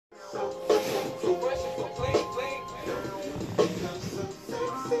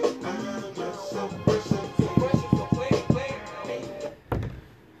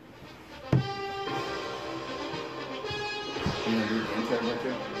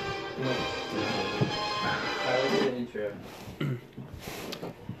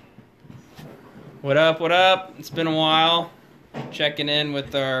What up, what up? It's been a while. Checking in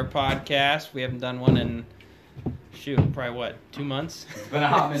with our podcast. We haven't done one in, probably what, 2 months? It's been a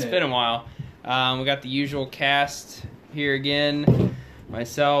hot minute. It's been a while. We got the usual cast here again.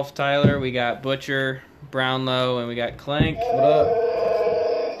 Myself, Tyler, we got Butcher, Brownlow, and we got Clank. What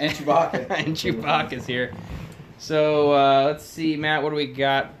up? And Chewbacca. And Chewbacca's here. So, let's see, Matt, what do we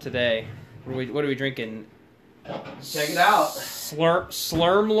got today? What are we drinking? Check it out.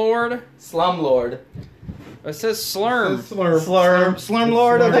 Slurm Lord? Slumlord. It says Slurm. Slurm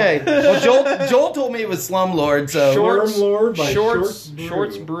Lord. Okay. Well, Joel told me it was Slum Lord. So Shorts, Slurm Lord by Shorts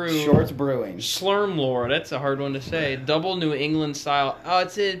Shorts Brew. Shorts Brewing. Slurm Lord. That's a hard one to say. Double New England style. Oh,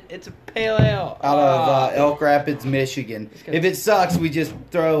 it's a pale ale. Out of Elk Rapids, Michigan. If it sucks, we just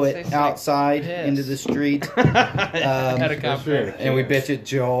throw it Tastes outside like into the street. Had a compare. And we bitch at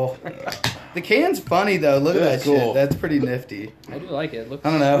Joel. The can's funny though. Look at that cool. shit. That's pretty nifty. I do like it. Looks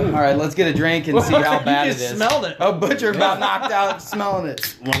I don't know. All right, let's get a drink and see how bad it is. Smelled it. Oh, Butcher about knocked out smelling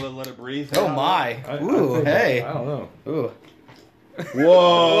it. Want to let it breathe? Oh my. I Ooh, think hey. I don't know. Ooh.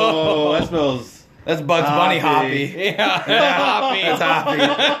 Whoa, that smells. That's Bugs Bunny hoppy. Yeah, It's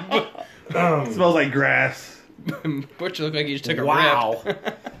hoppy. It smells like grass. Butcher looked like he just took a Wow.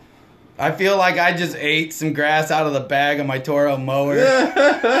 rip. I feel like I just ate some grass out of the bag of my Toro mower.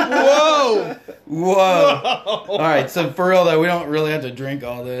 Whoa! Whoa! All right, so for real though, we don't really have to drink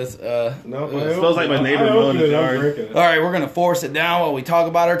all this. No, It smells like my neighbor mowing his yard. All right, we're gonna force it down while we talk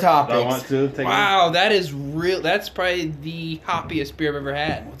about our Do I topics. want to take Wow, that is real. That's probably the hoppiest beer I've ever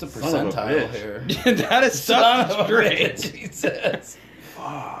had. What's a Son of a percentile bitch. here? That is Son of such a great. bitch, Jesus.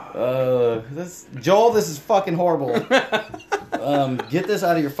 Joel, this is fucking horrible. Get this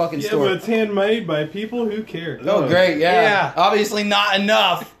out of your fucking Yeah, store. but it's handmade by people who care. Oh, great, yeah. Yeah. Obviously not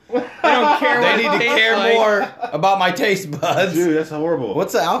enough. I don't care They what need it to tastes care like. more about my taste buds. Dude, that's horrible.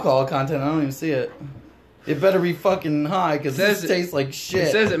 What's the alcohol content? I don't even see it. It better be fucking high because this Says- tastes like shit.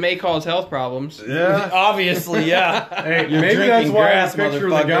 It says it may cause health problems. Yeah. Obviously, yeah. Hey, You're maybe that's drinking why grass, the picture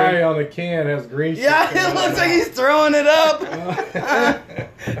of the motherfucker. guy on the can has green shit Yeah, coming it looks out. like he's throwing it up.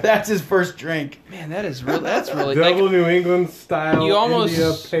 That's his first drink. Man, that is real. That's really. Double Like, New England style. You almost-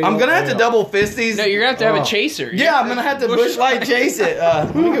 India pale I'm gonna have to ale. double fist these. no, you're gonna have to have Oh. a chaser. Yeah, I'm gonna have to Bush Light chase it.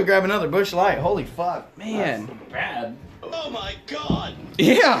 Let me go grab another Bush Light. Holy fuck, Man. bad. Oh my god.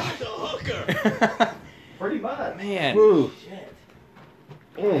 Yeah. The hooker. Pretty much. Man, Woo.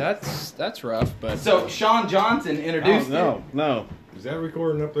 that's rough. But So Sean Johnson introduced No, no. Is that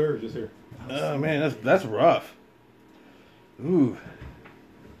recording up there or just here? Oh man, that's rough. Ooh.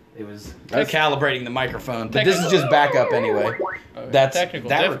 it. It was That's- calibrating the microphone, but this is just backup anyway. That technical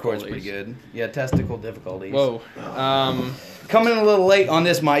records difficulties. pretty good. Yeah, testicle difficulties. Whoa. Coming in a little late on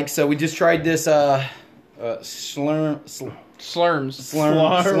this mic, so we just tried this Slurm Slurms.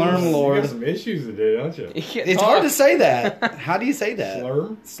 Lord. You got some issues today, don't you? It's hard to say that. How do you say that?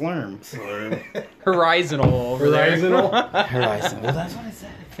 Slurm? Slurm. Slurm. Horizontal over Horizontal? there. Horizon. Well, that's what I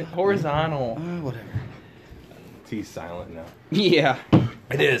said. Horizontal. Whatever. T's silent now. Yeah.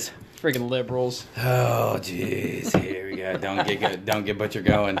 It is. Freaking liberals. Oh, jeez. Here we go. Don't get Butcher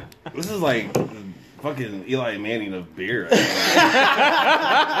going. This is like fucking Eli Manning of beer.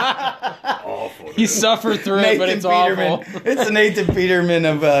 Awful. You suffer through it, but it's awful. It's the Nathan Peterman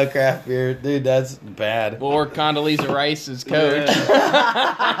of craft beer. Dude, that's bad. Or Condoleezza Rice's coach.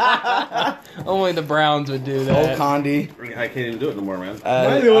 Only the Browns would do Old that. Condi. I can't even do it no more, man.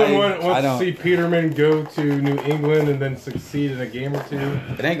 Am I the only one that I wants to don't. see Peterman go to New England and then succeed in a game or two?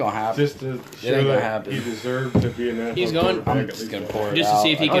 It ain't gonna happen. Just to show ain't gonna that happen. he deserved to be an NFL He's going- quarterback I'm at just least gonna once. pour it Just to out.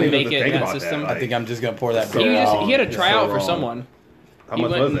 see if he I don't can even make have to it in think that about that. system. I think I'm just gonna pour that He, beer out. he had a It's tryout so for wrong. someone. How He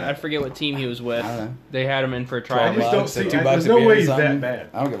much went, was I that? forget what team he was with. I don't know. They had him in for a I tryout. just don't $12, see. $2 There's a no beer way or he's something. that bad.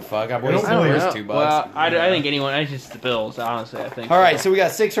 I don't give a fuck. I I bought don't I don't his know. $2. Well, I think anyone. I just the Bills. Honestly, I think. All right, so we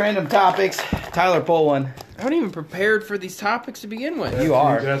got 6 random topics. Tyler, pull one. I wasn't even prepared for these topics to begin with. You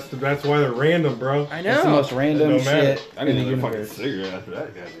are. That's why they're random, bro. I It's the know. most random It don't matter. shit I in need the another fucking universe. cigarette after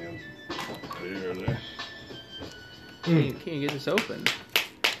that goddamn beer there. Can you get this open?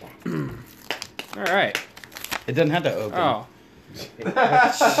 All right. It doesn't have to open. Oh,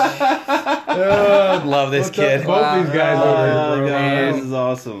 Love this What's up, kid. both these guys over here, bro. God, this is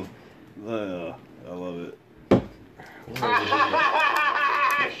awesome. I love it.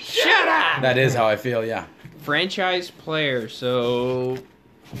 shut up! That is how I feel, yeah. Franchise player. So,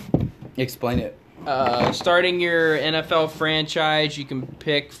 Explain it. starting your NFL franchise, you can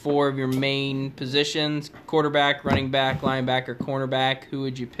pick 4 of your main positions: quarterback, running back, linebacker, cornerback. Who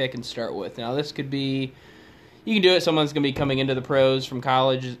would you pick and start with? Now, this could be You can do it. Someone's going to be coming into the pros from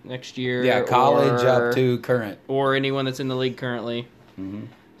college next year. Yeah, college or, up to current. Or anyone that's in the league currently. Mm-hmm.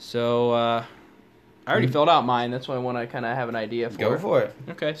 So, I already filled out mine. That's what I want to kind of have an idea for. Go for it.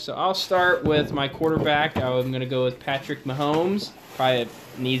 Okay, so I'll start with my quarterback. I'm going to go with Patrick Mahomes. Probably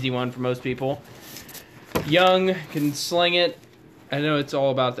an easy one for most people. Young, can sling it. I know it's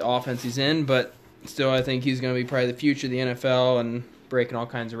all about the offense he's in, but still I think he's going to be probably the future of the NFL and breaking all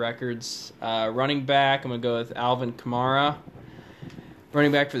kinds of records. Running back, I'm going to go with Alvin Kamara.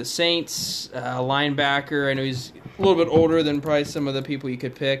 Running back for the Saints. Linebacker, I know he's a little bit older than probably some of the people you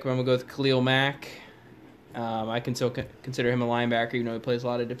could pick, but I'm going to go with Khalil Mack. I can still consider him a linebacker, even though he plays a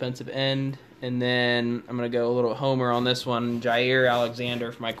lot of defensive end. And then I'm going to go a little homer on this one. Jair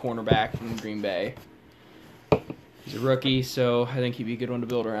Alexander for my cornerback from Green Bay. He's a rookie, so I think he'd be a good one to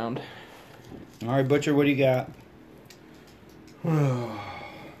build around. All right, Butcher, what do you got?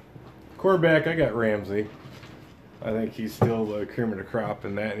 Quarterback, I got Ramsey. I think he's still the cream of the crop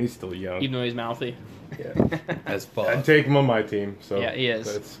in that, and he's still young. Even though he's mouthy. Yeah. As fuck. I'd take him on my team, so Yeah, he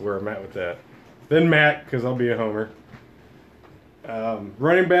is. that's where I'm at with that. Then Matt, because I'll be a homer.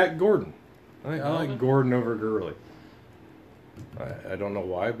 Running back, Gordon. I like Gordon over Gurley. I don't know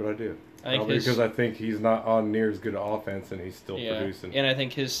why, but I do. Probably because I think he's not on near as good an offense, and he's still producing. And I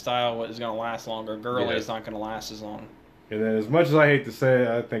think his style is going to last longer. Gurley is not going to last as long. And then, as much as I hate to say it,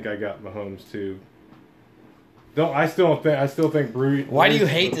 I think I got Mahomes too. I still think Breeze. Why do you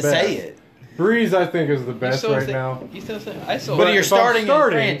hate to say it? Breeze, I think, is the best right now. You still say? I still. But you're starting in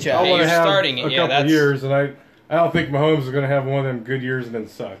franchise. I want to have starting it, a couple years, and I don't think Mahomes is going to have one of them good years and then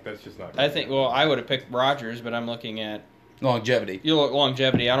suck. That's just not. I think. Well, I would have picked Rodgers, but I'm looking at longevity. You look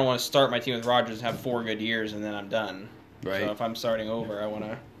longevity. I don't want to start my team with Rodgers and have 4 good years and then I'm done. Right. So if I'm starting over, I want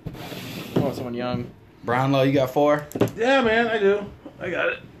someone young. Brownlow, you got 4? Yeah, man, I do. I got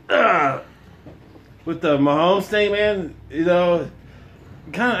it. With the Mahomes thing, man, you know,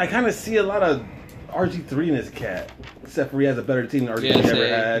 I kind of see a lot of RG3 in this cat, except for he has a better team than RG3 ever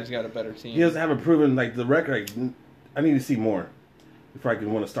had. He's got a better team. Mm-hmm. He doesn't have a proven the record. I need to see more before I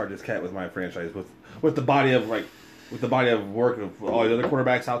can want to start this cat with my franchise with the body of work of all the other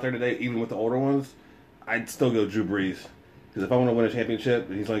quarterbacks out there today, even with the older ones. I'd still go Drew Brees. Because if I want to win a championship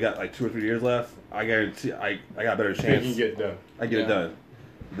and he's only got 2 or 3 years left, I guarantee I got a better chance. You can get it done. I get it done.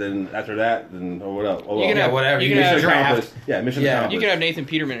 Then after that, then what else? You can have whatever. You can have draft. Mission accomplished. You can have Nathan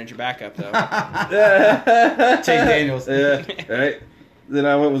Peterman as your backup though. Chase Daniels. Yeah. Right. Then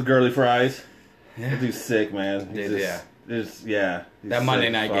I went with Gurley Fries. That dude's sick, man. That Monday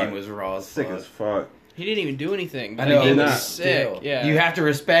night game was raw as sick as fuck. He didn't even do anything. I know. He was was sick. Yeah. You have to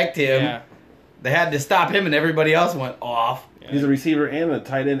respect him. Yeah. They had to stop him, and everybody else went off. Yeah. He's a receiver and a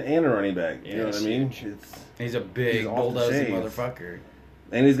tight end and a running back. You know what I mean? He's a big bulldozing motherfucker.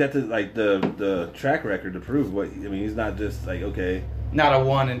 And he's got the track record to prove what. I mean, he's not just okay. Not a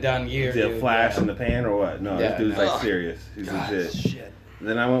one and done year. Is he a flash in the pan or what? No, this dude's serious. He's legit. Shit.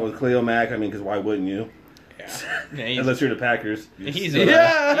 Then I went with Khalil Mack. I mean, because why wouldn't you? Yeah, Unless you're the Packers. He's a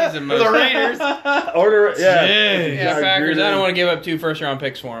the Raiders. Packers. I don't want to give up 2 first-round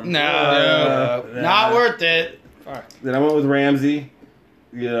picks for him. No, not worth it. Fuck. Then I went with Ramsey.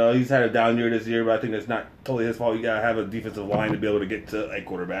 You know, he's had a down year this year, but I think that's not totally his fault. You gotta have a defensive line to be able to get to a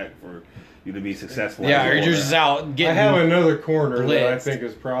quarterback for you to be successful. Yeah, you're just out I getting. have another corner blitzed. that I think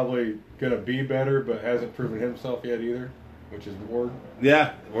is probably gonna be better, but hasn't proven himself yet either, which is Ward.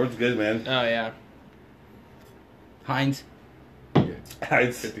 Yeah, Ward's good, man. Oh yeah. Heinz. Yeah.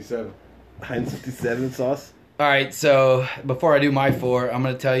 Heinz 57. Heinz 57 sauce. All right, so before I do my 4, I'm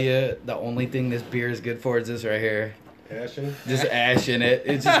gonna tell you the only thing this beer is good for is this right here. Ashen? Just ash in it.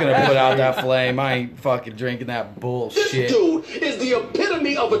 It's just gonna put out that flame. I ain't fucking drinking that bullshit. This dude is the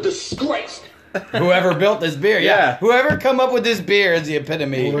epitome of a disgrace. Whoever built this beer, yeah. Whoever come up with this beer is the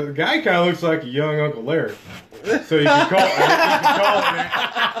epitome. Well, the guy kind of looks like a young Uncle Larry. So you can call it.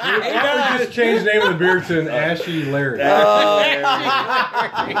 I would just change the name of the beer to an Ashy Larry.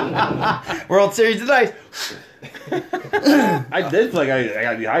 World Series tonight. I did feel like I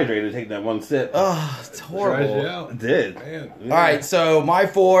got dehydrated taking that one sip. Oh, it's horrible. I did. Man. All right, so my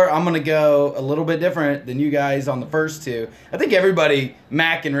 4, I'm going to go a little bit different than you guys on the first 2. I think everybody,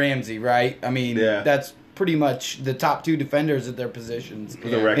 Mack and Ramsey, right? I mean, that's pretty much the top 2 defenders at their positions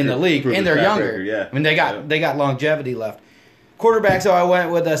in the league, and they're younger. Record, I mean, they got longevity left. Quarterback, so I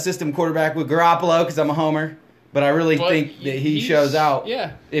went with a system quarterback with Garoppolo because I'm a homer. But I really think that he shows out.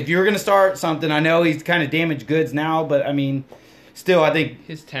 Yeah. If you're going to start something, I know he's kind of damaged goods now, but I mean, still, I think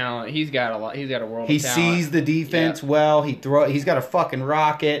his talent. He's got a lot. He's got a world. He of talent. sees the defense well. He's got a fucking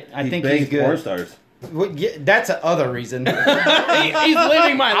rocket. I think he's good. Porn stars. Well, yeah, that's the other reason. He's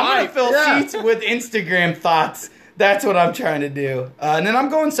living my I'm life. gonna fill seats with Instagram thoughts. That's what I'm trying to do. And then I'm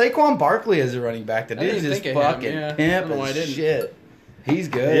going Saquon Barkley as a running back. The dude's just fucking pimp as shit. He's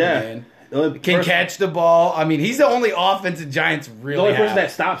good, man. Can catch the ball. I mean, he's the only offensive Giants really The only person have.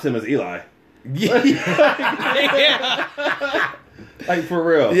 that stops him is Eli. Yeah. Like, for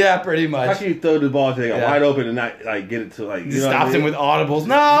real. Yeah, pretty much. How can you throw the ball to wide open and not like get it to like? You Stops him with audibles.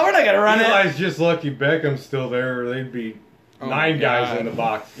 No, we're not gonna run Eli's just lucky Beckham's still there. They'd be 9 guys in the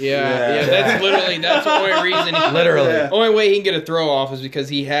box. Yeah. That's the only reason. Literally. Only way he can get a throw off is because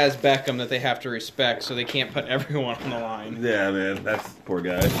he has Beckham that they have to respect, so they can't put everyone on the line. Yeah, man, that's poor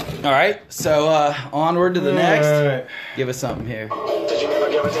guy. All right, so onward to the next. Right. Give us something here. Did you never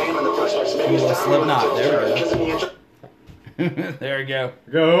give a damn in the prospects? Maybe Ooh, it's Slipknot. There we kissing me and go. There we go.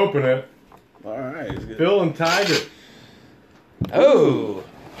 Go open it. All right, Phil and Tiger. Oh,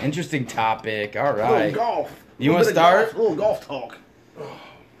 interesting topic. All right. Little golf. You want to start? Little golf talk.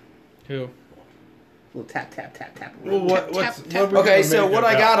 Who? Little tap, tap, tap, tap. Well, what we Okay, so gonna what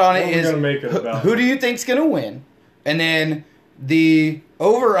make I it got about? on it What we is gonna make it about? who do you think's gonna win, and then the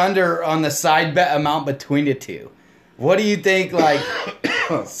over under on the side bet amount between the two. What do you think? Like,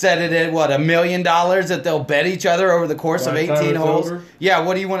 set it at what, $1 million that they'll bet each other over the course of By the time 18 it's holes? over? Yeah.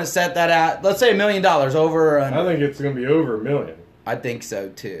 What do you want to set that at? Let's say $1 million over or under. I think it's going to be over $1 million. I think so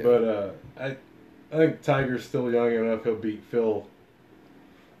too. But I think Tiger's still young enough. He'll beat Phil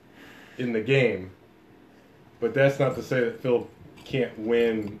in the game. But that's not to say that Phil can't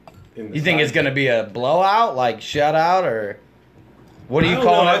win in the You think it's going to be a blowout, like shutout, or what are you I don't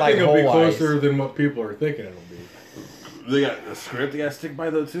know. calling it? I Like think it'll be hole-wise? closer than what people are thinking it'll be. They got a script they got to stick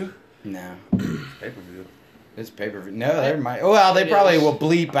by though too. No, Pay-per-view. it's pay-per-view. No, there might. Well, they probably will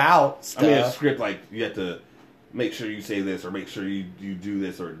bleep out stuff. I mean, a script like you have to make sure you say this or make sure you do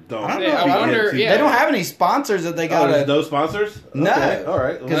this or don't. I don't know. I wonder. They don't have any sponsors that they got there's to. no sponsors. No. Okay, all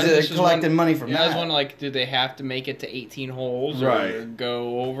right. Because I they're just collecting money from I was that. wondering, like, do they have to make it to 18 holes or Right.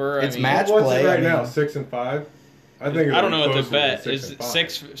 go over? It's I mean, match What's play. it right I mean, now? 6 and 5. I think it'll I don't be know what the closer than bet is. 6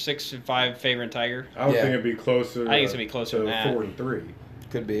 and 5. 6 and 5 favorite Tiger. I would Yeah. think it'd be closer. I think it's gonna be closer to than that. 4 and 3.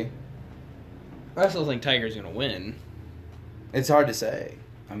 Could be. I still think Tiger's gonna win. It's hard to say.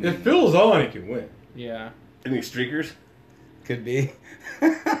 I mean, If Phil's on, he can win. Yeah. Any streakers? could be.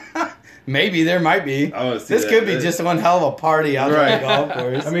 Maybe there might be. I want to see This that. could be just one hell of a party out there on the golf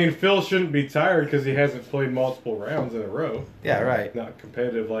course. I mean, Phil shouldn't be tired because he hasn't played multiple rounds in a row. Yeah, right. Not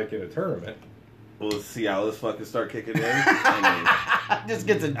competitive like in a tournament. We'll see how this fucking start kicking in. I Just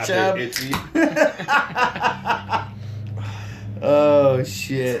gets a mean, chub. after itchy. Oh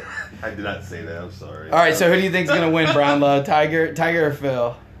shit! I did not say that. I'm sorry. All right, so who do you think's gonna win, Brownlow? Tiger or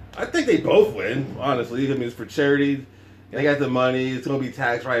Phil? I think they both win. Honestly, I mean, it's for charity. They got the money. It's gonna be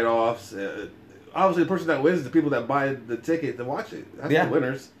tax write-offs. Obviously, the person that wins is the people that buy the ticket to watch it. That's the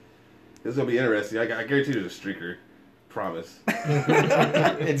winners. It's gonna be interesting. I guarantee there's a streaker. Promise.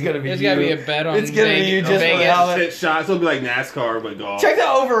 It's gonna be. There's gotta be a bet on. It's gonna be you just Vegas. for Hit shots. It'll be like NASCAR, but golf. Check the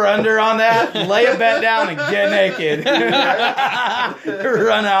over/under on that. Lay a bet down and get naked.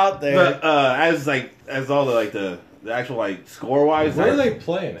 Run out there. But as all the actual like score wise, Where are they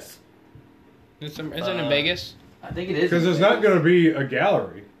playing it? Is it in Vegas? I think it is Because there's not going to be a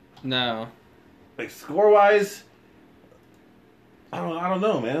gallery. No. like score wise? I don't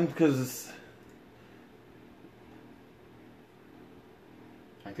know, man. Because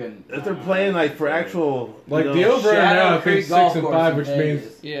I couldn't. if they're playing like for actual Like you the know, over and Shadow now, I Creek think Golf 6 and Course 5, in which Vegas.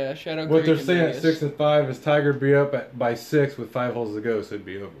 means Yeah, Shadow what Creek they're in saying at Vegas. 6 and 5 is Tiger be up by 6 with 5 holes to go, so it'd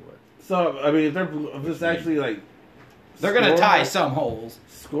be over with. So I mean, if it's actually like They're gonna tie some holes.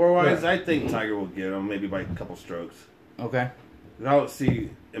 score wise, Yeah. I think Tiger will get them maybe by a couple strokes. Okay. I don't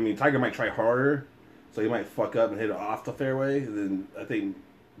see. I mean, Tiger might try harder, so he might fuck up and hit it off the fairway. And then I think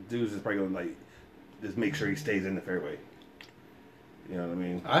Deuce is probably gonna like just make sure he stays in the fairway. You know what I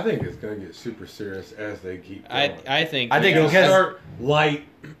mean? I think it's going to get super serious as they keep going. I think it'll because- start light,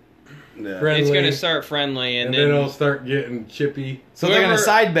 Yeah. friendly, it's going to start friendly and and then then it'll start getting chippy. So they're gonna Whoever-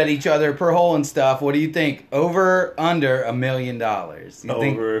 side bet each other per hole and stuff. What do you think? Over, under $1 million? You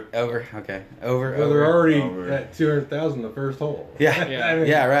think Over. over? Okay. Over. Well, they're over. already Over. at 200,000 the first hole. Yeah. Yeah. I mean,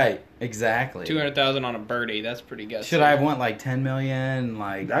 Yeah. Right. Exactly. 200,000 on a birdie. That's pretty good. Should I have went like 10 million?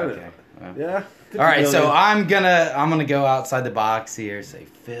 Like That- okay. Yeah. All right, so I'm gonna go outside the box here. Say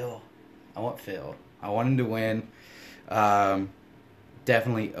Phil. I want Phil. I want him to win.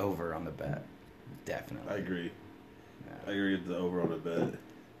 Definitely over on the bet. Definitely. I agree. I agree with the over on the bet.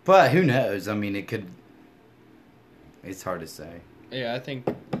 But who knows? I mean, it could. It's hard to say. Yeah, I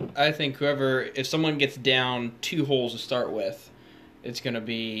think whoever, if someone gets down 2 holes to start with, it's going to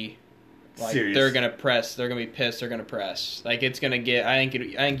be Like Serious. they're gonna press. They're gonna be pissed. They're gonna press. Like it's gonna get. I think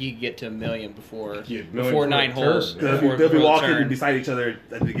you could get to 1 million before before 9 holes. turn. Before They'll be the walking turn. beside each other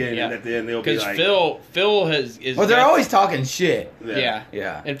at the beginning, and at the end they'll be Because like, Phil is. Well, they're gutsy. always talking shit. Yeah.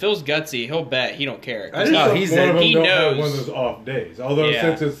 Yeah. And Phil's gutsy. He'll bet. He don't care. I just No, hope he's one of them he don't knows. have one of those off days. Although Yeah.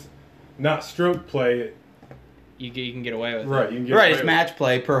 since it's not stroke play, You can get away with right? it. You can get Right, away it's with match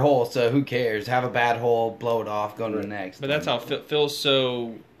play per hole, so who cares? Have a bad hole, blow it off, go to the next. But that's how Phil's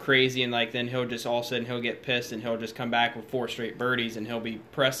so crazy, and like then he'll just all of a sudden he'll get pissed and he'll just come back with 4 straight birdies and he'll be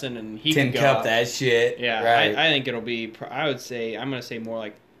pressing and he Tin can go cup off. that shit. Yeah, right. I think it'll be. I would say I'm gonna say more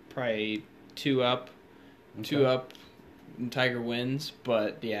like probably 2 up, 2 up, and Tiger wins.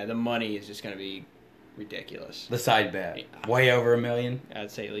 But yeah, the money is just gonna be ridiculous. The side bet, Yeah. way over $1 million. I'd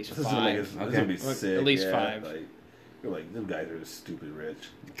say at least this is gonna make 5. us, this Okay. gonna be Well, sick. at least yeah. 5. Like, you're like, those guys are just stupid rich.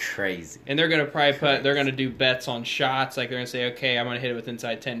 Crazy. And they're gonna probably they're gonna do bets on shots. Like they're gonna say, okay, I'm gonna hit it with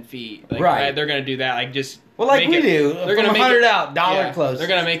inside 10 feet. Like, Right. They're gonna do that. Like just Well, like make we it- do. They're gonna From make 100 it- out, dollar yeah, close. They're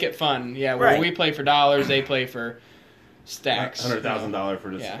gonna make it fun. Yeah, where Right. we play for dollars, they play for stacks. $100,000 for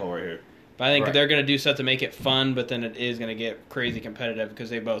this Yeah. hole right here. But I think Right. they're going to do stuff to make it fun, but then it is going to get crazy competitive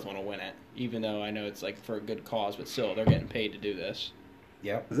because they both want to win it. Even though I know it's like for a good cause, but still, they're getting paid to do this.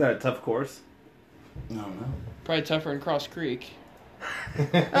 Yep. Is that a tough course? I don't know. Probably tougher than Cross Creek.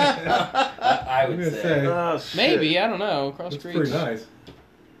 I I'm would gonna say. say Oh, shit. Maybe, I don't know. Cross it's Creek. pretty nice.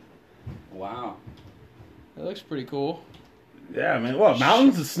 Wow. It looks pretty cool. Yeah, man. What,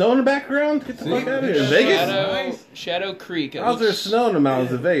 mountains and snow in the background? Get the fuck out of here. Yeah. Vegas? Shadow Creek. It How's there looks- snow in the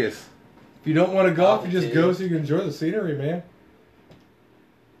mountains of Vegas? If you don't want to golf, you just Altitude. go so you can enjoy the scenery, man.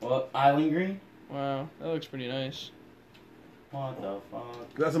 What, Island Green? Wow, that looks pretty nice. What the fuck?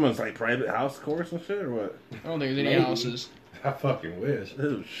 Is that someone's like private house course and shit, or what? I don't think there's any Maybe. houses. I fucking wish.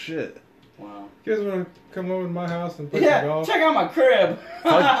 Oh shit! Wow. You guys want to come over to my house and play some Yeah, golf? check out my crib.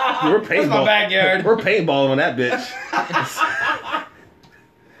 Fuck, we're That's paintballing. my backyard. We're paintballing on that bitch.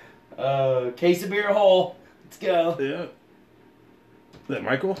 Case of beer hole. Let's go. Yeah. Is that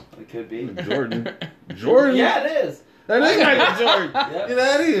Michael? It could be. Jordan. Jordan? Yeah, it is. That is Michael Jordan. Yep. Get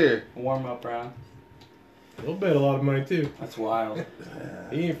out of here. Warm up round. He'll bet a lot of money too. That's wild.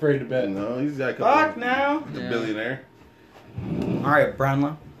 He ain't afraid to bet. No, he's got a couple. Fuck now. He's a Yeah. billionaire. All right,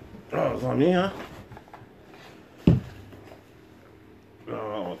 Brownlow. Oh, it's on me, huh? Oh, I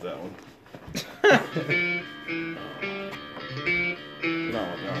don't want that one.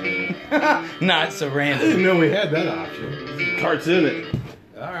 No, no. Not so I random. didn't know we had that option. Cartoon it.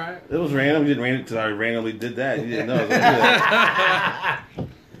 All right. It was random. You didn't random because I randomly did that. You didn't know I was gonna do that.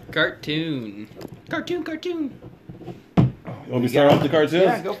 Cartoon. Cartoon. You want me to start off the cartoons?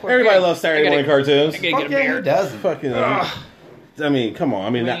 Yeah, go for it. Everybody loves Saturday I gotta- morning cartoons. I gotta Fuck get a yeah, beer. who doesn't? Fucking. I mean, come on. I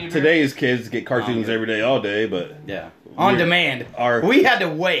mean, What do you today's kids get cartoons Oh, yeah. every day, all day, but Yeah. On demand. we had to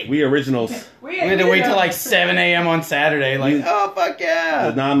wait. we originals, We had to wait till like 7 a.m. on Saturday. Like, We- oh, fuck the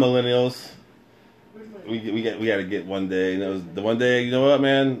yeah. non-millennials, we got to get one day. And it was the one day. You know what,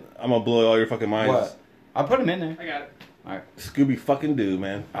 man? I'm gonna blow all your fucking minds. What? I'll put him in there. I got it. Scooby fucking Doo,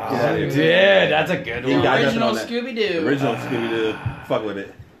 man. Oh, Get outta here. dude, that's a good You one. got nothing Original on that. Scooby Doo. Original Scooby Doo. Fuck with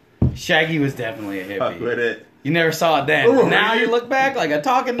it. Shaggy was definitely a Fuck with hippie. it. You never saw it then. Oh, Now really? you look back like a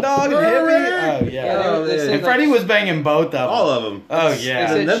talking dog and hippie. Oh, yeah. Oh, they man. said And Freddie was banging both of them. All of them. Oh, They yeah.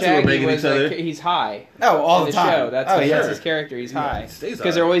 said And them two were Shaggy banging was each other. like, he's high. Oh, all in the the time. show. That's, oh, that's yeah. his character. He's high. stays Because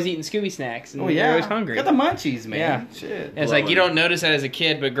high. they're always eating Scooby snacks. And Oh, they're yeah. always hungry. Got the munchies, man. Yeah. Shit. And it's like you don't notice that as a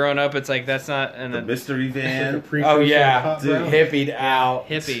kid, but growing up, it's like that's not an The mystery van. Oh, yeah. Hot Dude. brown. Hippied out.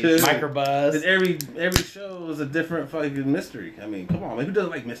 hippies. Dude. Microbus. And every show is a different fucking mystery. I mean, come on, man. Who doesn't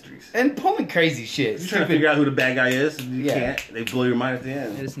like mysteries? And pulling crazy shit. You're trying to figure out who the bad guy is, and you Yeah. can't. They blow your mind at the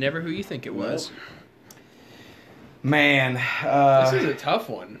end. It's never who you think it was. Man. This is a tough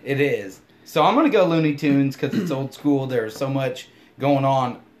one. It is. So I'm going to go Looney Tunes because it's old school. There's so much going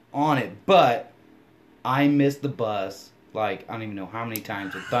on it. But I missed the bus, like, I don't even know how many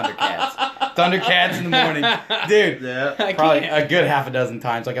times with Thundercats. Thundercats in the morning. Dude, Yeah. I probably can't. a good half a dozen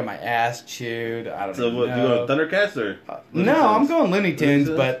times. I got my ass chewed. I don't So even what? You know. going Thundercats or? Looney No, I'm Tunes? going Looney Tunes,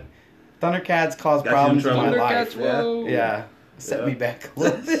 Tunes? but Thundercats cause Got you in problems in my trouble? life. Thundercats, whoa. Yeah. Set Yeah. me back a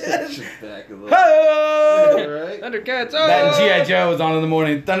little bit. Back a little. Ho! Alright. Thundercats. Oh! That and G.I. Joe was on in the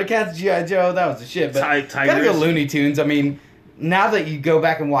morning. Thundercats, G.I. Joe, that was the shit. But gotta Tigers. go Looney Tunes. I mean, now that you go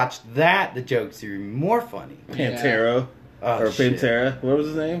back and watch that, the jokes are even more funny. Pantera. Oh, Or shit. Pantera. What was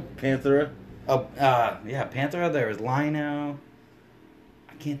his name? Panthera? Oh, yeah, Panthera. There was Lino.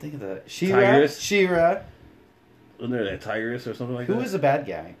 I can't think of the Tigress? She-Ra. Wasn't there that Tigress or something like Who that? was the bad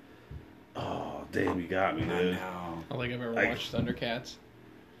guy? Oh, damn, you got me, I dude. know. I don't think I've ever I- watched Thundercats.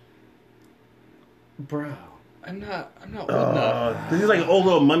 Bro. I'm not old enough. He's like an old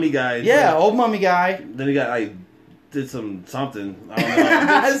little mummy guy. Yeah, old mummy guy. Then he got like did something. I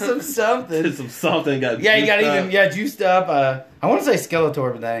don't know. something. Did something. Got Yeah, he got juiced even up. juiced up. I want to say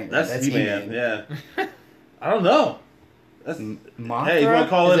Skeletor, but that ain't right. That's He-Man. Yeah. I don't know. That's Mothra. Hey, you want to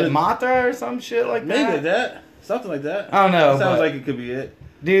call Is it it Mothra or some shit like maybe that? that something like that. I don't know. Sounds but, like it could be it.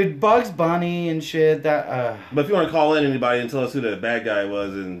 dude, Bugs Bunny and shit. That But if you want to call in anybody and tell us who the bad guy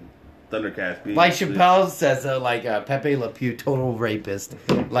was in Thundercats, please. like Chappelle says, Pepe Le Pew, total rapist.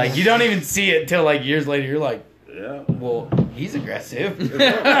 Like you don't even see it till like years later. You're like, Yeah. well, he's aggressive.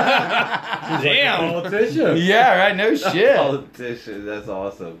 Damn. Politician. Yeah, right. No shit. All Politician. That's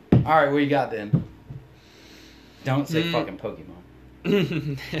awesome. right, what you got then? Don't say fucking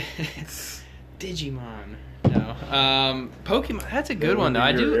Pokemon. Digimon. No. Pokemon. That's a good That one though. would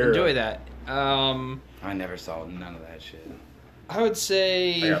I be do your era. enjoy that. I never saw none of that shit. I would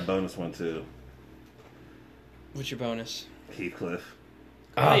say. I got a bonus one too. What's your bonus? Heathcliff.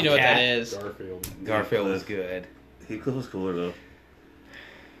 I don't even know what Cat. that is. Garfield. Garfield was good. Heathcliff was cooler though.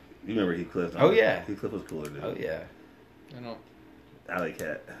 You remember Heathcliff? Oh, yeah. Heathcliff was cooler dude. Oh yeah. I don't. Alley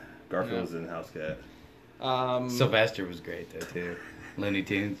Cat. Garfield Yeah. was in House Cat. Sylvester was great though too. Looney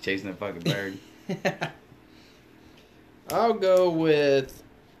Tunes chasing a fucking bird. I'll go with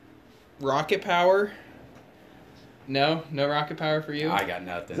Rocket Power. No Rocket Power for you. I got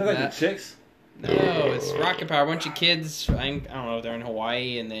nothing. Is that like That- the chicks? No, it's Rocket Power. A bunch of kids. I don't know. They're in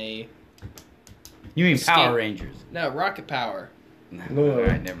Hawaii and they. You mean Power Skate- Rangers? No, Rocket Power. No.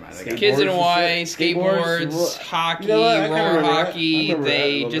 Alright, never mind. I got Kids in Skateboards Hawaii, and shit. Skateboards, skateboards, hockey, You know what? I kinda roller remember that. I hockey. remember that a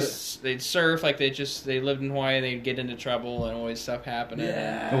They little just they'd surf like they lived in Hawaii. and They'd get into trouble and always stuff happening.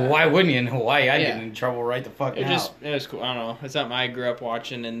 Well, why wouldn't you in Hawaii? I'd Yeah. get in trouble right the fuck It now. just it was cool. I don't know. It's something I grew up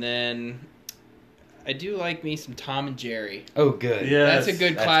watching, and then I do like me some Tom and Jerry. Oh, good. Yeah. That's a Yes,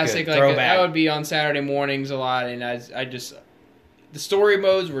 good that's classic. good. Like Throwback. that would be on Saturday mornings a lot, and I just the story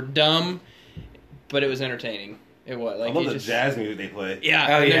modes were dumb, but it was entertaining. It was like I love it the just, jazz music they play. Yeah,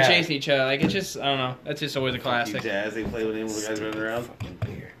 Oh, and yeah. they're chasing each other. Like it's just I don't know. That's just always a Funky classic. jazz they play with them guys running around. Fucking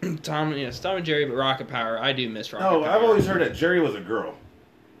beer. Tom and Jerry, but Rocket Power. I do miss Rocket No, Power. I've always heard that Jerry was a girl.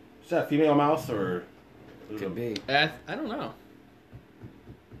 Is that a female mouse or? Could be. I don't know.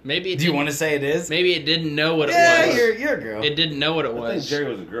 Maybe it Do you didn't- want to say it is? Maybe it didn't know what Yeah, it was. you're a girl. It didn't know what it I think was. Jerry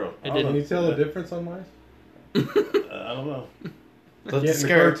was a girl. It I don't didn't. Can know. you tell the difference on mice? I don't know. Lift Yeah, the in the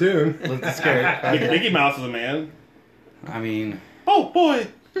skirt. cartoon. Lift the skirt. Mickey Mouse was a man. I mean, Oh boy.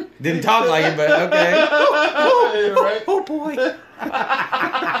 didn't talk like it, but okay. Right? Oh boy.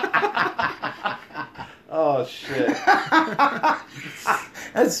 Oh shit.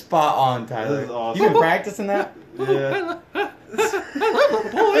 That's spot on, Tyler. This is awesome. You been practicing that? Yeah.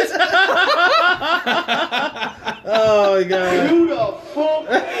 Oh my god. Who the fuck?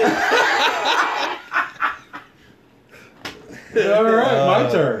 All right, my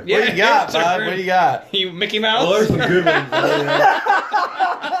turn. Yeah, What do you got, it's your Bob? turn. What do you got? You Mickey Mouse? Well, there's some good ones.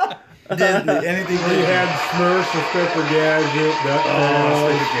 Anything We had Smurfs, Inspector Gadget,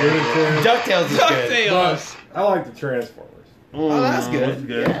 DuckTales, DuckTales is good. DuckTales. I like the Transformers. Oh, that's good. That's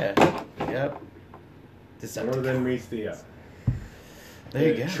good. Yeah. Yep. More Decepticons. than meets the eye. There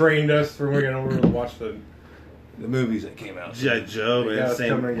you It go. trained us for when we over to watch the movies that came out. G.I. Joe, man. Yeah, it's same,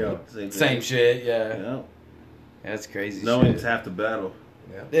 coming and go. same, Same shit, yeah. Yeah. That's crazy Knowing's shit. half the battle.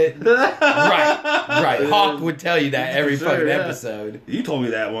 Right, right. Hawk would tell you that every Sure, fucking yeah. episode. You told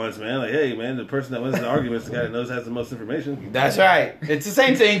me that once, man. Like, hey, man, the person that wins the argument is the guy that knows has the most information. That's right. It's the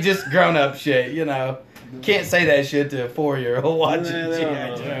same thing, just grown up shit, you know. Can't say that shit to a 4-year-old watching Nah,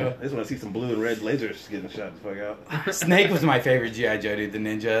 G.I. Joe. I just want to see some blue and red lasers getting shot the fuck out. Snake was my favorite G.I. Joe dude, the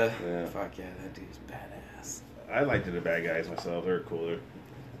ninja. Yeah. Fuck yeah, that dude's badass. I liked the bad guys myself. They're cooler.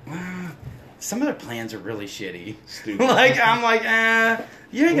 Some of their plans are really shitty. Stupid. Like, I'm like,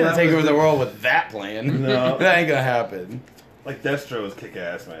 you ain't gonna Well, that take was over the the- world with that plan. No. That ain't gonna happen. Like Destro is kick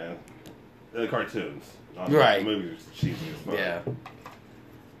ass, man. The cartoons. Right. The movies are cheesy as fuck. Yeah.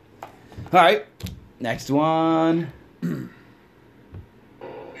 Alright, next one.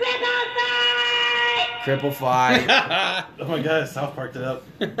 Cripple fight. Oh my god, South Parked it up.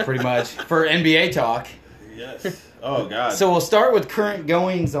 Pretty much. For NBA talk. Yes. Oh god. So we'll start with current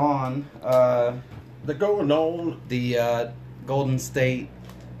goings on. they're going on. The Golden State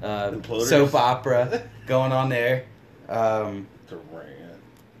Imploders. soap opera going on there. Durant.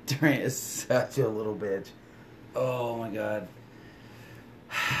 Durant is such a little bitch. Oh my god.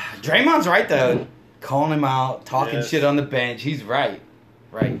 Draymond's right though. Calling him out, talking Yes. shit on the bench. He's right.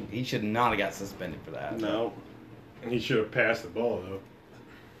 Right. He should not have got suspended for that. No. And he should have passed the ball, though.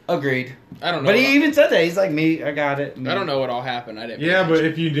 Agreed. I don't know. But he even said that. He's like, me, I got it. I don't know what all happened. I didn't. Yeah, but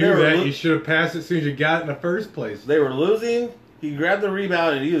if you do They were that, you should have passed it as soon as you got it in the first place. They were losing. He grabbed the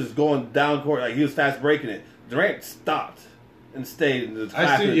rebound and he was going down court like he was fast breaking it. Durant stopped and stayed in the I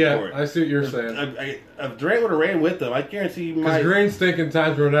class see. Yeah, court. I see what you're saying. If Durant would have ran with them, I guarantee he Because might. Green's thinking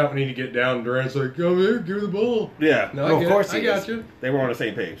time's run out. We need to get down. Durant's like, "Go here, give me the ball." Yeah, No, Well, I of course I he got is. you. they were on the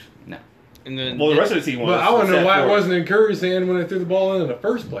same page. And then Well, the rest of the team was. But I want to know except why it for- wasn't in Curry's hand when they threw the ball in the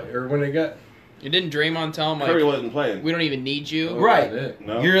first play, or when they got. it didn't Draymond tell him like Curry wasn't playing. we don't even need you. Right.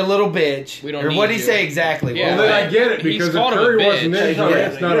 No. You're a little bitch. We don't or need what'd he you. say exactly? Yeah. Well, then I get it He's because if called him a Curry bitch. wasn't in, Yeah,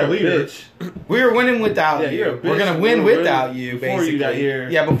 Durant's not You're a leader. bitch. We were winning without Yeah, you. you're a bitch. We're gonna We win were without winning you, before basically. you got here.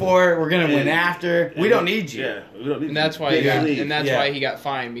 Yeah, before we're gonna win And- after. We don't need you. Yeah, we don't need And that's you. why he Bitch got leave. and that's Yeah. why he got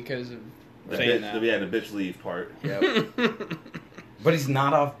fined because of the saying bitch, that. yeah, the bitch leave part. Yep. But he's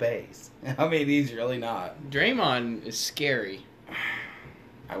not off base. I mean, he's really not. Draymond is scary.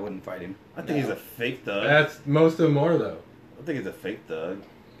 I wouldn't fight him. I think he's a fake thug. That's most of them are though. I think he's a fake thug.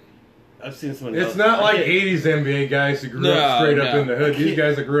 I've seen someone. It's not like '80s NBA guys who grew up straight up in the hood. These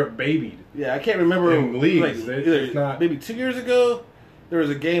guys that grew up babied. Yeah, I can't remember. In leagues, like, it's either, not- maybe 2 years ago, there was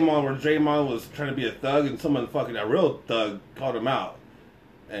a game on where Draymond was trying to be a thug, and someone fucking a real thug called him out,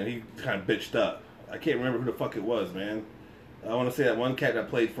 and he kind of bitched up. I can't remember who the fuck it was, man. I want to say that one cat that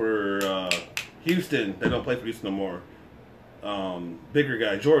played for Houston. They don't play for Houston no more. Bigger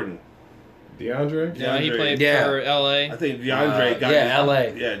guy, Jordan. DeAndre. Yeah, he DeAndre. played Yeah. for LA. I think DeAndre got yeah, LA.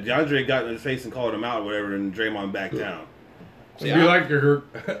 Yeah, DeAndre got in his face and called him out, or whatever, and Draymond backed down. If you like your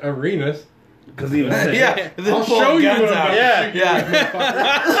arenas, Because he was saying, Yeah, I'll show you what I'm about to Yeah. shoot you, Yeah.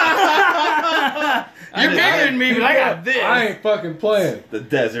 motherfucker. You're bigger than me, but I got this. I ain't fucking playing. the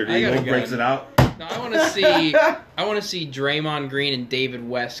Desert I got a Eagle breaks gun. it out. No, I want to see. I want to see Draymond Green and David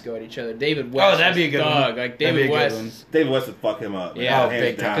West go at each other. David West. Oh, that'd be a good thug. one. Like That'd be a David good West. one. David West would fuck him up. Yeah, hands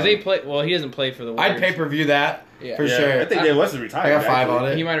big down. time. Because they play. Well, he doesn't play for the Warriors. I'd pay-per-view that Yeah. for Yeah, sure. I think David West is retired. I got 5 actually.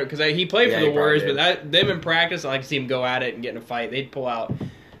 on it. He might because he played Yeah, for he the Warriors, probably but them in practice, I like to see him go at it and get in a fight. They'd pull out.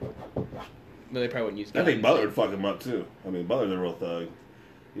 But they probably wouldn't use I guns. think Butler would fuck him up too. I mean, Butler's a real thug.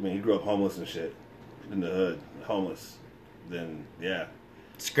 I mean, he grew up homeless and shit in the hood, homeless. Then yeah,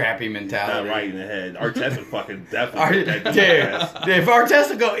 Scrappy not mentality. right in the head. Artest would fucking Ar- definitely. dude, if Artest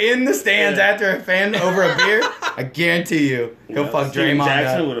will go in the stands Yeah. after a fan over a beer, I guarantee you he'll fuck Steven Draymond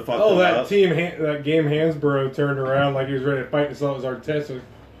Jackson up. would have fucked Oh, him that up. that game Hansborough turned around like he was ready to fight and saw it was Artest.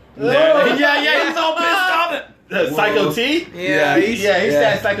 Yeah, he's all pissed on it. Psycho T. Yeah, he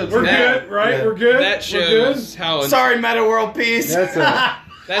said Psycho T. We're That- good, right? yeah. We're good. That We're good. shows how Sorry, Meta World Peace. That's a,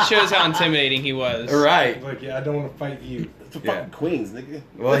 that shows how intimidating he was. right. like, yeah, I don't want to fight you. It's Yeah. fucking Queens, nigga.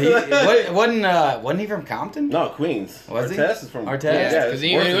 Well, he wasn't he from Compton? No, Queens. Was he? Artest is from Artest? Yeah, because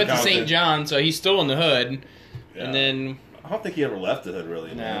he worse went than to St. Compton. John, so he's still in the hood. Yeah. And then I don't think he ever left the hood,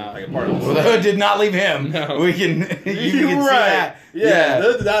 really. Man. No. Like a part of Well, the hood did not leave him. No. We can, you can see right. that. Yeah, the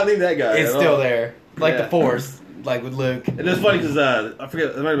hood did not leave that guy. It's at still all. there, like Yeah. the Force, like with Luke. And it's funny because I forget.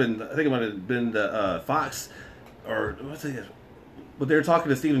 It might have been. I think it might have been the Fox or what's it? But they were talking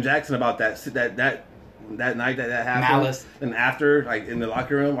to Steven Jackson about that night that happened. Malice. And after, like in the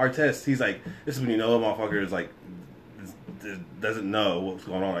locker room, Artest, he's like, "This is when you know a motherfucker is like doesn't know what's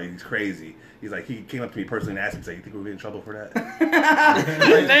going on. Like he's crazy." He's like, he came up to me personally and asked me, he's like, "You think we'll get in trouble for that?"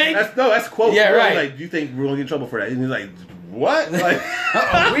 You think? That's quote. Yeah, bro. right. Like, do you think we're gonna get in trouble for that? And he's like, "What?" Like,